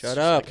 Shut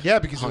up. Yeah,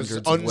 because Hundreds it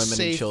of was women and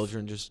unsafe,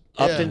 children just.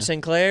 Upton Yeah.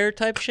 Sinclair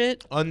type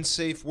shit?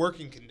 unsafe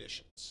working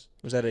conditions.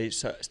 Was that a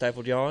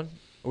stifled yawn?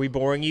 Are we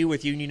boring you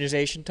with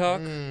unionization talk?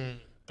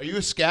 Are you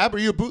a scab? Are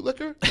you a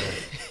bootlicker?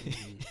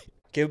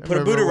 Put a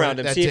remember boot when- around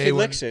him. that See if day he when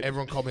licks it.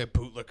 Everyone called me a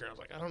bootlicker. I was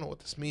like, I don't know what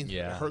this means. But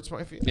Yeah. it hurts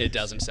my feelings. It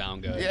doesn't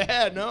sound good.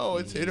 Yeah, no,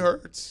 it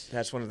hurts.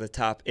 That's one of the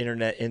top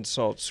internet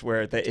insults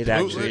where it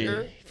actually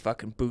Bootlicker?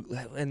 fucking boot.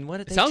 And what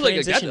did they It sounds like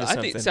transition to I think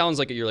it something? sounds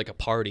like you're like a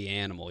party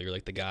animal. You're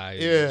like the guy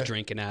Yeah.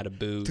 drinking out of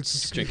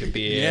boots, drinking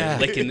beer, Yeah.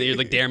 licking. You're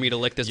like, dare me to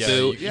lick this Yeah,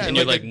 boot, yeah, and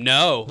you're like like, a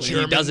no. And he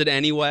German- does it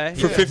anyway.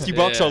 For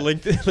 $50, Yeah. I'll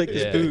lick this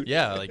Yeah. boot.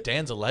 Yeah, like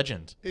Dan's a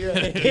legend.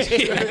 Yeah.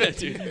 Yeah,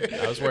 dude.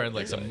 I was wearing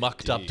like some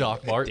mucked up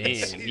Doc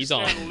Martens. Damn, he's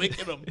on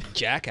licking them.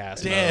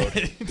 jackass Dan,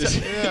 mode.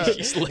 Yeah.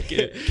 He's licking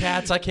it.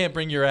 cats, I can't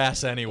bring your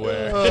ass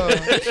anywhere.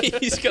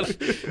 He's gonna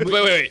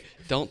wait.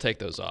 Don't take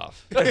those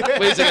off. Wait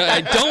a second.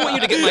 I don't want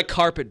you to get my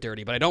carpet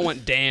dirty, but I don't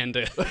want Dan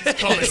to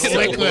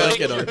lick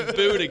your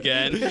boot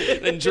again,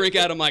 then drink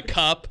out of my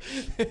cup,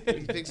 He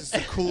thinks it's the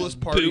coolest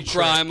party boot trick.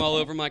 crime all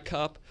over my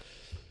cup.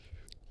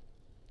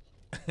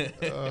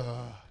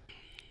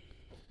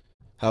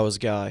 How was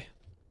Guy?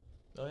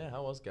 Oh yeah,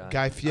 how was Guy?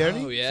 Guy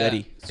Fieri. Oh yeah,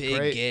 Fetty. big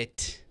great.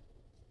 it.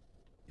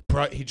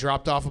 He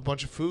dropped off a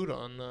bunch of food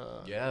on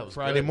Yeah, it was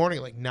Friday good.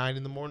 morning, like 9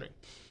 in the morning.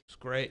 It's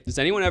great. Does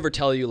anyone ever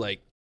tell you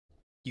like,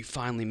 you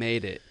finally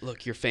made it?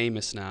 Look, you're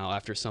famous now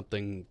after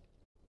something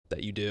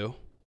that you do.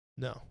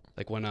 No.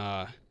 Like when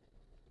a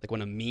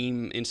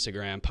meme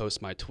Instagram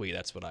posts my tweet,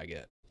 that's what I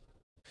get.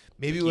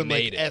 Maybe You when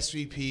like made it.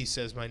 SVP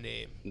says my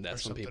name.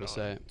 That's or when people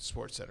something say on it.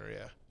 Sports Center,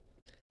 yeah.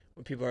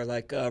 When people are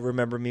like,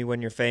 remember me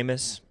when you're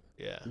famous?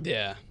 Yeah.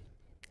 Yeah.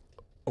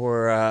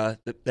 Or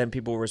then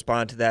people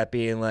respond to that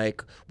being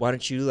like, why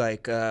don't you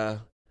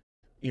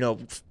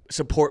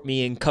support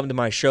me and come to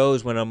my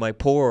shows when I'm like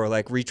poor, or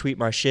like retweet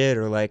my shit,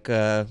 or like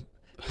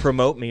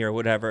promote me or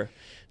whatever.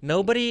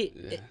 Nobody,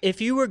 Yeah.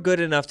 if you were good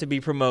enough to be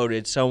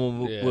promoted,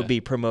 someone Yeah. would be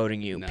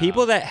promoting you. No.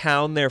 People that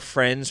hound their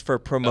friends for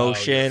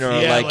promotion or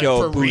Yeah, like, like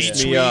yo, for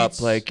boost me up,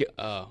 retweets. like,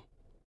 Oh.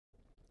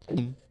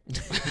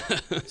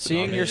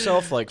 Seeing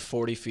yourself like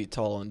 40 feet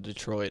tall in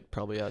Detroit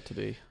probably had to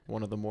be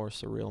one of the more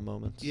surreal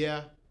moments.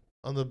 Yeah.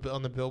 On the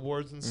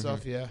billboards and Mhm.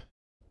 stuff, yeah.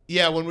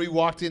 Yeah, when we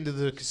walked into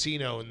the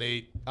casino and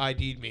they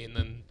ID'd me and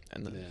then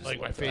And then Yeah. like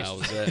my That face was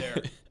was it.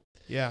 there.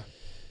 Yeah.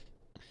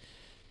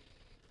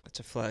 that's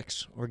a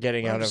flex. We're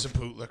getting I'm out just of. a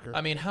bootlicker. I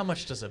mean, how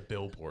much does a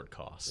billboard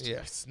cost? Yeah,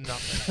 it's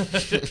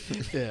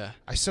nothing. Yeah.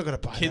 I still gotta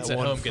buy Kids that at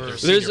one home for get their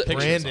There's senior a-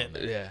 pictures Brandon. on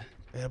there. Yeah.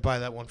 I gotta buy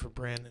that one for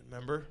Brandon,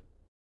 remember?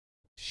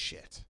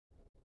 Shit.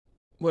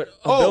 What, a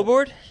Oh!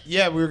 billboard?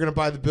 Yeah, we were gonna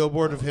buy the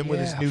billboard of him with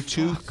his Yeah, new fuck.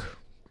 tooth.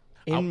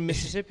 In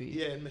Mississippi.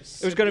 Yeah, in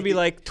It was going to be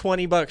like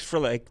 $20 for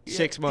like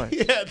 6 months.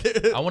 Yeah,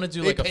 I want to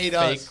do they like a paid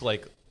fake, us.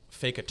 like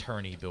fake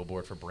attorney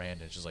billboard for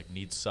Brandon. It's just like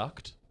needs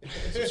sucked.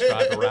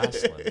 Subscribe to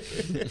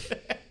wrestling.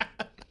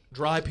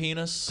 Dry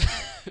penis.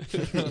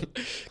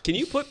 Can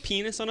you put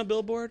penis on a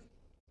billboard?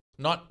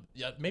 Not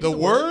maybe The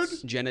word?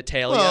 words.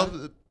 Genitalia.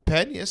 Well,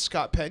 Peñas,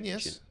 Scott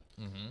Peñas.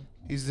 Mm-hmm.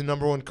 He's the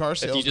 #1 car you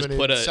salesman just in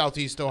put a-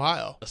 Southeast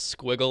Ohio. a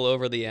squiggle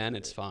over the end,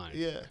 it's fine.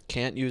 Yeah.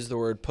 can't use the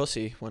word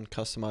pussy when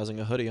customizing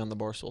a hoodie on the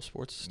Barstool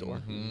Sports store.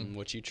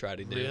 What you try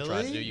to do. Really?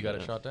 Try to do. You got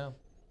it Yeah. shot down.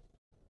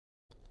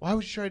 Why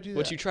would you try to do that?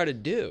 What you try to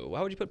do?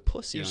 Why would you put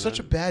pussy You're on such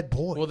it? a bad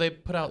boy. Well, they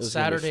put out It was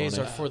gonna be Saturdays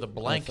are funny. for the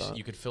blank. thought.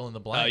 You could fill in the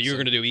Oh, blanks. you were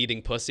going to do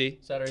eating pussy?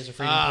 Saturdays are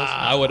for eating pussy.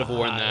 I would have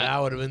worn that.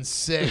 That would have been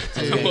sick,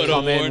 I dude. would've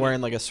Come in worn-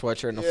 wearing like a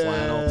sweatshirt and a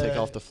flannel, take Yeah.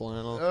 off the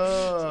flannel.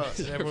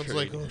 And everyone's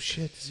like, "Oh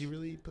shit, does he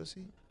really eat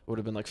pussy?" Would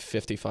have been like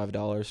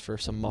 $55 for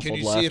some Can muffled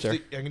you see if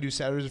laughter. I can do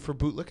Saturdays for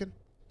bootlicking?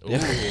 Ooh.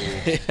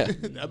 Yeah.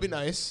 That'd be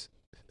nice.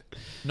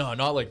 No,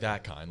 not like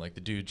that kind. Like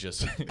the dude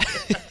just.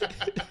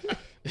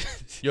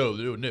 Yo,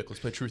 Nick, let's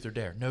play Truth or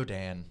Dare. No,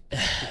 Dan.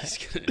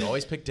 You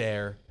always pick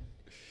Dare.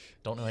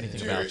 Don't know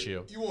anything about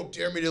you. You won't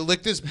dare me to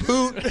lick this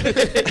boot.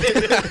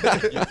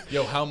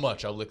 Yo, how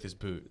much? I'll lick this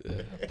boot.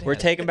 We're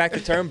taking back the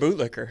term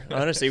bootlicker.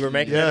 Honestly, we're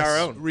making it our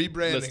own.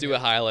 Rebranding. Let's do a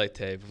highlight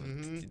tape.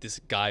 Mm-hmm. of This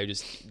guy who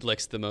just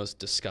licks the most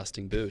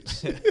disgusting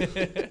boots. No,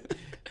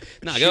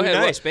 Shoe go ahead.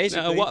 nice, No,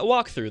 basically.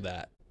 walk through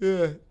that.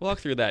 Yeah. Walk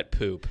through that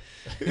poop.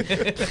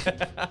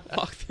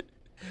 Walk through.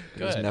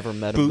 He's Good. never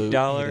met a Boot boot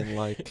dollar. he didn't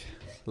like.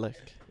 Lick.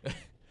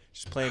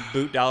 Just playing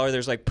boot dollar.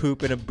 There's like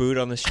poop in a boot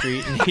on the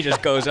street, and he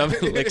just goes up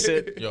and licks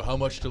it. Yo, how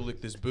much to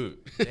lick this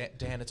boot?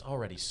 Dan, it's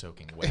already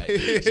soaking wet.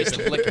 He's just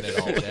been licking it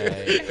all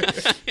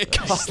day.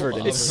 Covered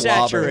in It's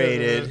slobber.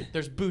 saturated.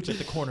 There's boot at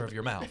the corner of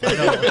your mouth. I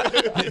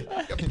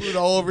know. Got boot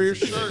all over your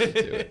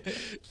shirt.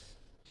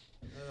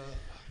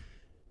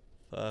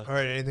 Uh, All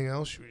right. Anything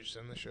else? Should we just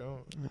end the show?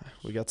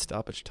 We got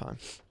stoppage time.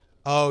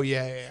 Oh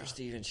yeah.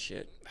 Steven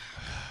shit.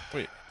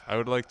 Wait, I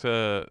would like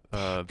to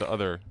the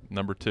other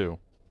number 2.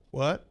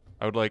 What?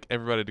 I would like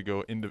everybody to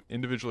go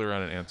individually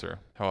around and answer.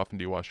 How often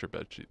do you wash your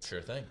bed sheets?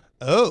 Sure thing.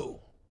 Oh.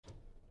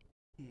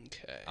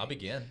 Okay. I'll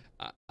begin.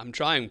 I'm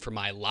trying for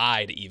my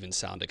lie to even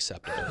sound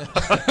acceptable.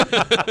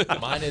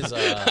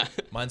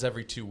 Mine's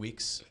every 2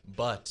 weeks,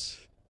 but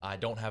I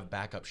don't have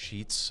backup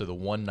sheets, so the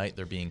one night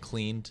they're being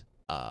cleaned,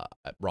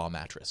 raw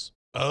mattress.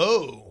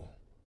 Oh.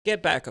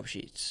 Get backup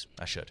sheets.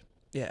 I should.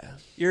 Yeah,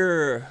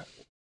 you're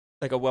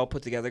like a well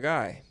put together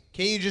guy.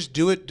 Can't you just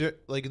do it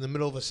like in the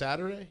middle of a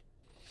Saturday?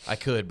 I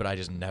could, but I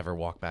just never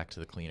walk back to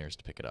the cleaners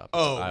to pick it up. I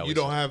Oh, you always-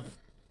 don't have.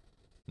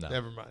 No.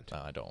 Never mind. No,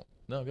 I don't.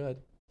 No, go ahead.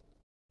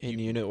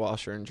 In-unit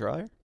washer and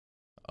dryer?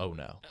 Oh,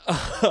 no.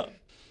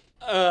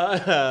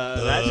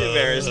 That's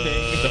embarrassing.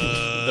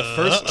 The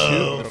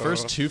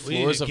first two We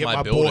need floors to of get my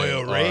my building boy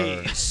a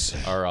raise.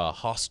 are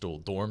hostel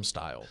dorm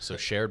style, so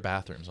shared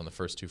bathrooms on the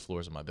first 2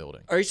 floors of my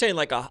building. Are you saying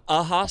like a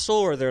hostel,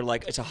 or they're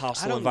like it's a I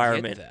hostel don't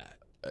environment? get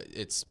that.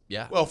 It's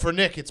yeah, Well, for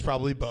Nick, it's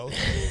probably both.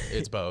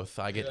 it's both.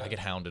 I get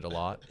hounded a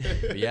lot,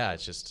 but yeah,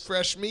 it's just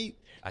Fresh meat.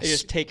 They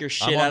just take your I'm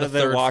shit on out of the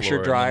third washer floor,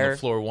 and then dryer. the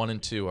floor 1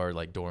 and 2 are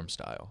like dorm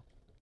style.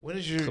 When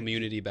is your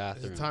Community is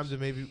bathroom. it time to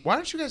maybe? Why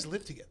don't you guys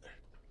live together?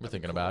 We're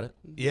thinking about it.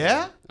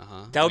 Yeah.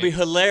 That would be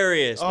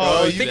hilarious, bro.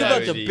 Oh, you Think guys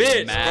about the would be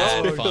bits,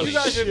 mad bro. funny. You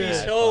guys would be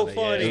Shit. so Funny, yeah.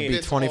 funny. It'd be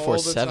Bits all the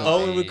 24/7. time.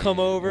 Owen would come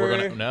over.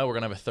 We're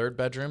gonna have a third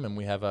bedroom, and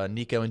we have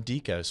Nico and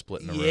Deco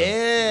splitting a room. Yeah.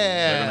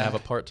 They're gonna have a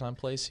part-time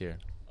place here.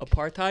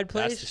 Apartheid That's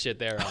place. the shit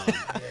they're on.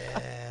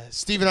 Yeah.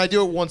 Steven, I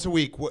do it once a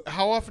week.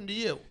 How often do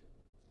you?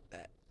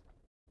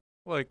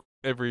 Like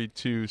every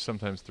 2,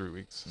 sometimes 3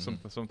 weeks.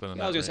 Something. In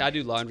I was gonna say I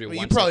do laundry Well,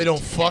 once. you probably every don't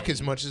 10. fuck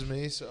as much as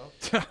me, so.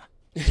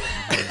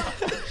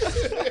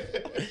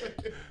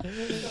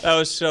 That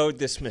was so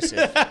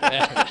dismissive.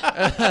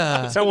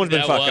 Someone's been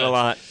That fucking a was.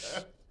 lot.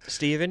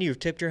 Steven, you've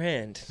tipped your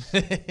hand.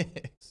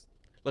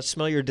 Let's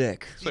smell your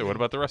dick. Say, what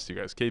about the rest of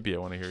you guys? KB, I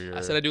want to hear your.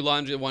 I said I do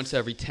laundry once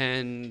every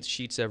 10,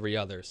 sheets every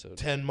other. So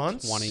 10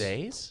 months? 20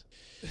 Days?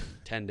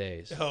 10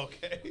 days.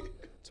 Okay.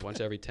 It's once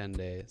every 10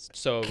 days.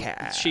 So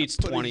Cap. sheets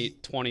Put a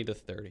 20 to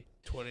 30.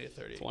 20 to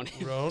 30.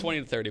 20, Roan? 20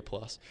 to 30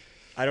 plus.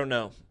 I don't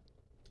know.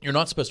 You're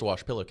not supposed to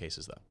wash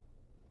pillowcases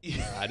though.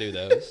 I do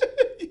those.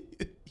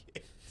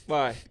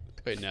 Why?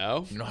 Wait,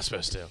 no. You're not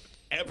supposed to.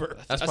 Ever.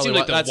 That probably seems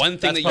like why- the one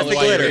thing that's that you probably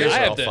wash why your your ears I are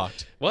have all to.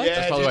 fucked. What? Yeah,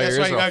 That's probably why dude, your that's ears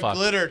why are you all got fucked.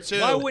 glitter, too.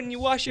 Why wouldn't you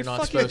wash your You're not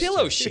fucking supposed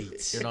pillow to.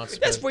 sheets? You're not That's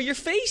supposed where your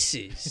face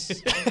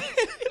is.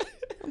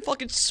 I'm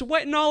fucking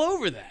sweating all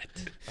over that.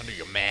 under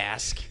your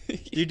mask.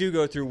 You do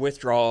go through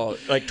withdrawal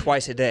like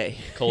twice a day.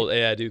 Cold.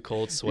 Yeah, I do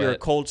cold sweat. You're a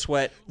cold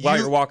sweat while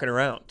You- you're walking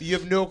around. You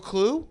have no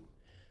clue?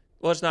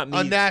 Well, it's not me.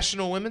 On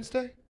National Women's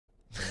Day?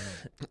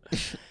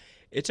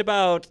 It's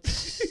about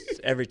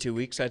every 2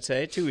 weeks, I'd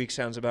say. 2 weeks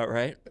sounds about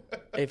right.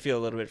 They feel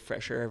a little bit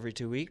fresher every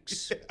 2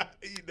 weeks.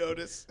 You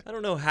notice? I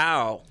don't know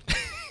how.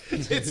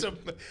 There's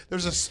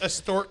a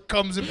stork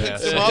comes and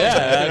picks them up.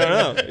 Yeah, I don't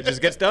know. It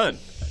just gets done.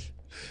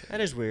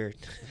 That is weird.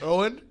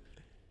 Owen?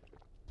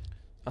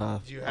 Uh,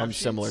 Do you have I'm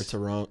similar sheets? to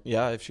Ron.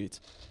 Yeah, I have sheets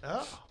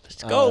Oh,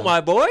 Let's go, my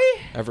boy.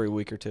 every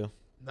week or two.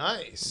 My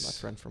nice.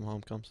 friend from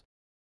home comes.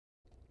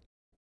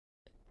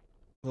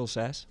 Little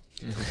sass.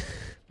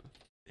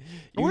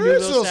 Where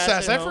is Lil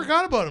Sass? I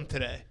forgot about him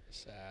today.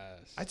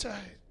 Sass.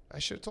 I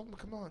should have told him to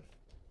come on.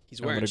 He's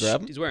You want wearing me to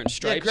grab him? he's wearing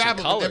stripes grab and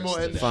him, and then colors.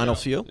 we'll end today. Final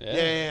show. few.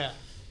 Yeah.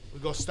 We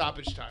go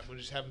stoppage time. We'll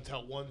just have him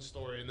tell one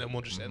story, and then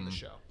we'll just end the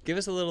show. Give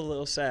us a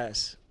little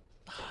sass.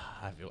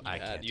 I You had,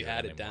 can't you do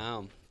had it it anymore.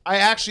 down. I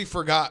actually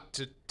forgot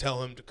to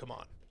tell him to come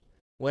on.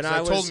 When So I I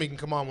was told him he can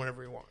come on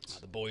whenever he wants.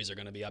 The boys are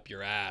gonna be up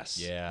your ass.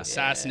 Yeah. The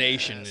Sass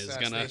Nation is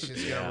gonna.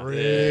 Assassination's Yeah. gonna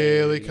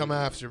really come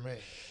after me.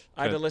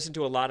 I had to listen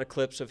to a lot of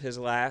clips of his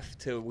laugh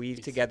to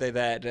weave together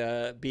that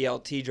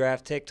BLT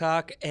draft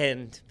TikTok,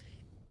 and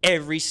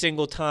every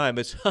single time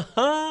it's ha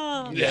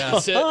ha. Yeah,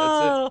 that's it,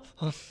 that's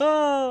Ha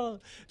ha.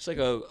 It's like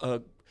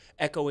a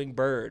echoing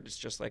bird. It's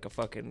just like a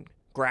fucking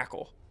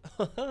grackle.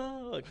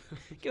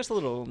 Give us a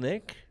little,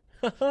 Nick.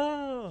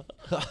 I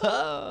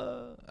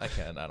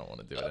can't. I don't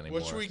want to do it anymore.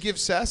 What should we give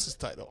Sass's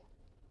title?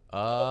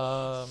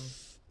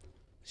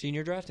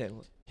 Senior draft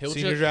analyst. He'll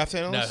Senior just, draft No,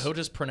 analyst? he'll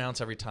just pronounce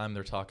every time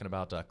they're talking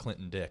about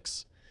Clinton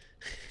Dix.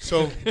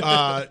 So,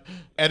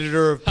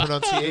 editor of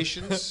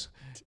pronunciations.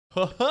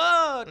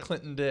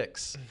 Clinton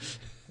Dix.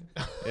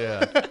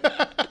 Yeah.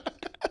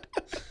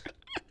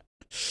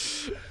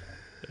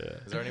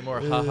 Is there any more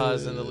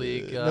ha-has in the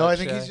league? No, I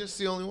think Shay? he's just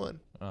the only one.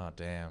 Oh,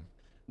 damn.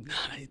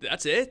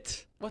 That's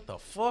it. What the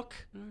fuck?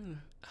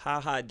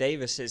 Ha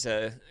Davis is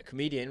a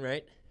comedian,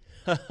 right?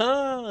 Ha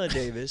ha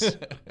Davis.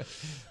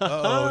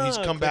 Oh, he's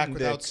come back Clinton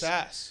without Dix.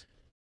 Sass.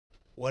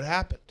 What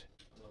happened?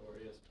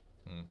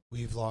 Hmm.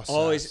 We've lost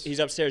Oh, Sass. he's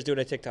upstairs doing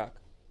a TikTok.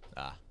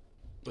 Ah.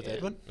 with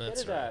Edwin? Get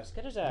his ass.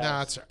 Get his ass.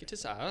 Nah, it's all right. Get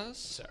his ass.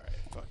 It's all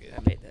right. Fuck it.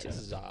 I made that Get up.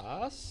 his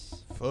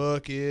ass.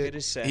 Fuck Get it.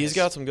 his ass. He's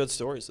got some good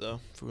stories though.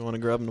 If we want to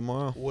grab him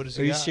tomorrow. What is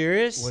Are he you got?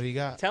 serious? What do you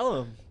got?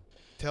 Tell him.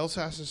 Tell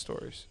Sass's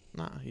stories.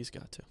 Nah, he's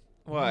got to.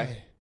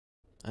 Why?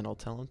 And I'll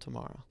tell him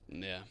tomorrow.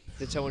 Yeah.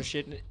 Did someone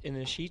shit in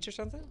the sheets or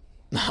something?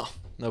 No,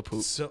 no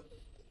poop. So,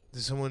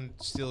 did someone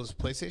steal his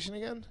PlayStation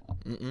again?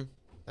 Mm-mm.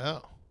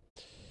 Oh.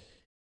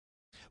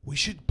 We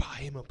should buy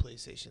him a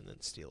PlayStation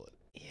then steal it.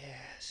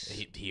 Yes.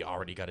 He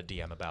already got a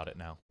DM about it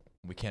now.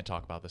 We can't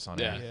talk about this on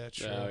Yeah. air. Yeah,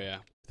 true. Oh yeah.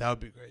 That would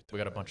be great. We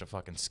got a bunch of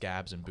fucking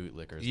scabs and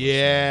bootlickers.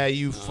 Yeah,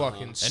 you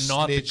fucking And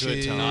not the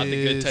good type. Not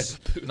the good type snitches.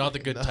 of poop. Not the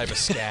good type of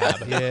scab.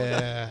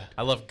 Yeah.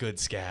 I love good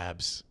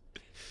scabs.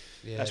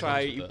 Yeah. That's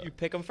why you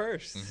pick them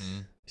first. Mm-hmm.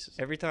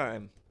 Every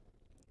time.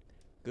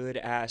 Good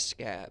ass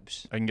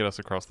scabs. I can get us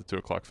across the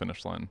 2:00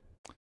 finish line.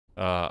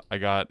 I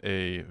got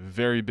a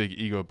very big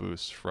ego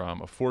boost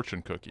from a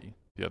fortune cookie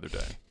the other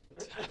day.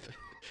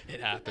 It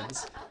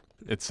happens.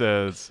 It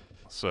says,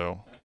 So,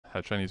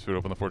 had Chinese food,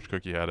 open the fortune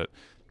cookie, had it.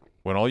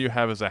 When all you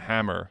have is a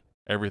hammer,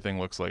 everything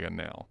looks like a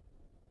nail.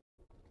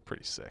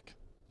 Pretty sick.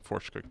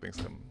 Fortune cookie thinks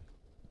I'm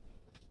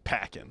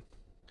packing.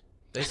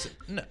 They said,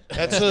 no.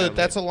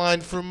 That's a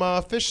line from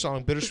Fish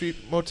Song,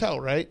 Bittersweet Motel,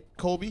 right,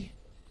 Colby?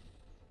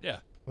 Yeah.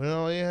 When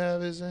all you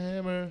have is a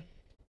hammer,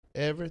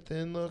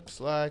 everything looks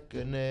like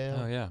a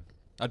nail. Oh yeah.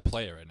 I'd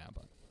play it right now,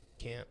 but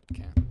Can't.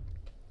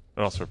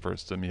 It also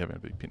refers to me having a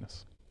big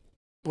penis.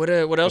 What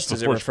else That's the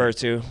does it fortune refer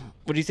to?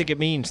 What do you think it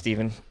means,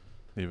 Steven?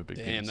 You have a big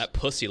Damn, penis. that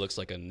pussy looks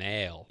like a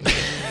nail.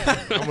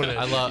 I'm gonna.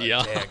 I love.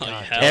 Yeah,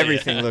 God. hell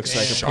Everything yeah. looks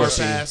like a Sharp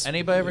pussy. ass.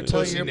 Anybody ever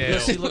tell you Pussy your nail.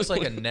 pussy looks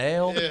like a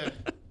nail? Yeah.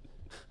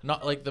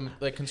 Not like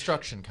the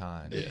construction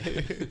kind.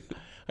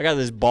 I got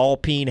this ball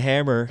peen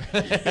hammer.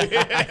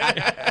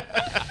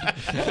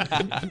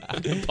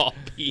 Ball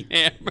peen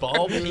hammer.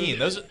 Ball peen.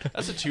 That's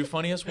the two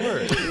funniest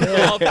words.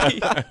 Ball peen.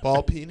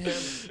 Ball peen hammer.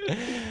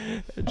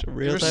 It's a You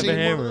real ever type of seen one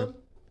of hammer. them?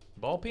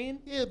 Ball peen?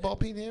 Yeah, ball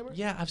peen hammer.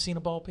 Yeah, I've seen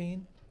a ball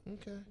peen.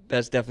 Okay.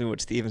 That's definitely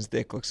what Steven's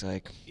dick looks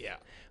like. Yeah.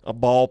 A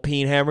ball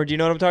peen hammer. Do you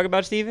know what I'm talking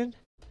about, Steven?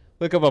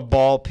 Look up a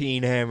ball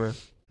peen hammer.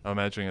 I'm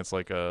imagining it's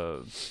like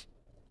the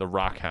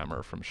rock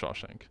hammer from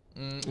Shawshank.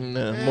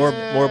 No, more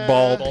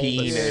ball Bulbous.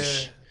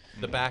 peenish.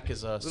 The back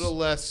is A us. little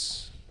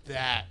less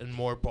that and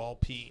more ball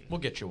peen. We'll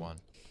get you one.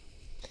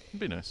 It'd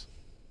be nice.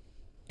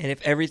 And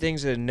if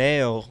everything's a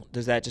nail,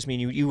 does that just mean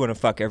you want to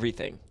fuck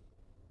everything?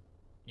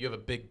 You have a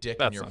big dick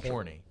That's and you're not true.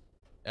 horny.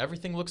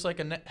 Everything looks like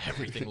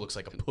everything looks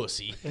like a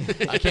pussy.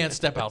 I can't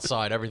step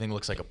outside. Everything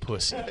looks like a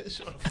pussy. I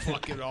just want to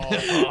fuck it all.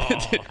 Oh,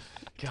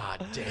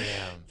 God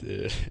damn.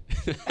 Dude.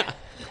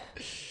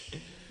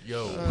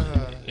 Yo,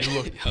 Uh, you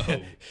look.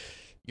 Yo.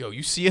 Yo,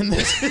 you seeing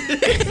this? Can't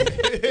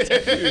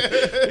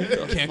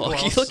go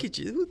Fuck, outs- look at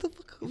you. Who the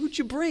fuck? Who'd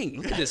you bring?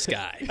 Look at this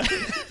guy.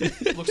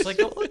 Looks like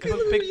a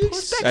big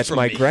pussy. That's from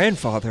my me?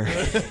 grandfather.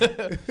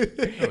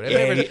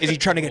 Is he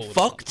trying to get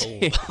fucked?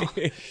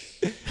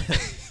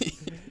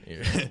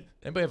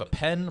 Anybody have a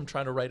pen? I'm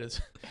trying to write it.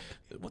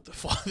 What the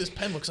fuck? This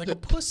pen looks like a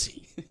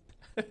pussy.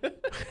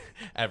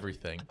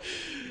 Everything.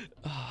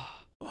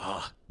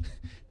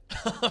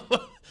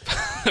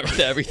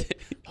 Everything.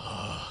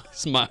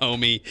 It's my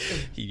homie.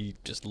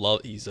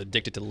 He's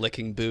addicted to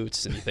licking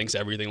boots, and he thinks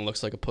everything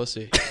looks like a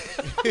pussy.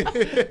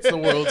 It's the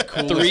world's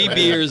coolest. 3 man.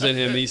 beers in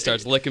him, and he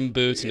starts licking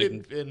boots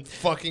and in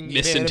fucking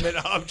Missing-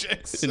 inanimate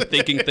objects. and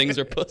thinking things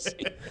are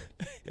pussy.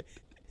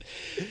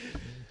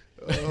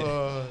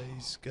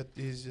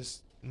 He's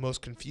just the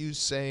most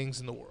confused sayings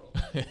in the world.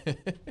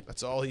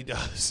 That's all he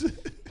does.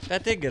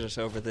 That did get us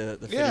over the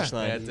Yeah. finish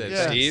line. Yeah, it did.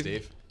 Yeah. Thanks,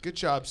 Steve? Good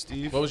job,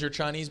 Steve. What was your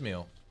Chinese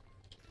meal?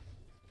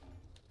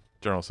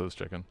 General Tso's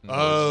chicken.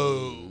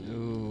 Oh,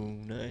 Ooh,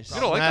 nice.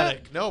 You don't like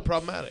that? problematic. No,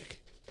 problematic.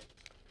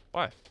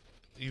 Why?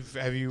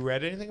 Have you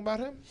read anything about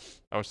him?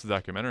 I watched the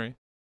documentary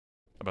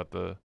about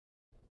the.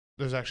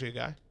 There's actually a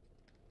guy.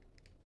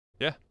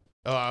 Yeah.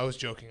 Oh, I was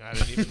joking. I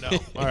didn't even know.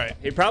 All right.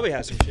 He probably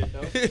has some shit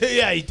though.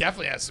 Yeah, he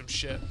definitely has some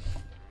shit.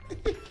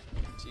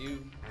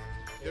 You.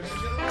 Ladies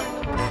and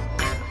gentlemen,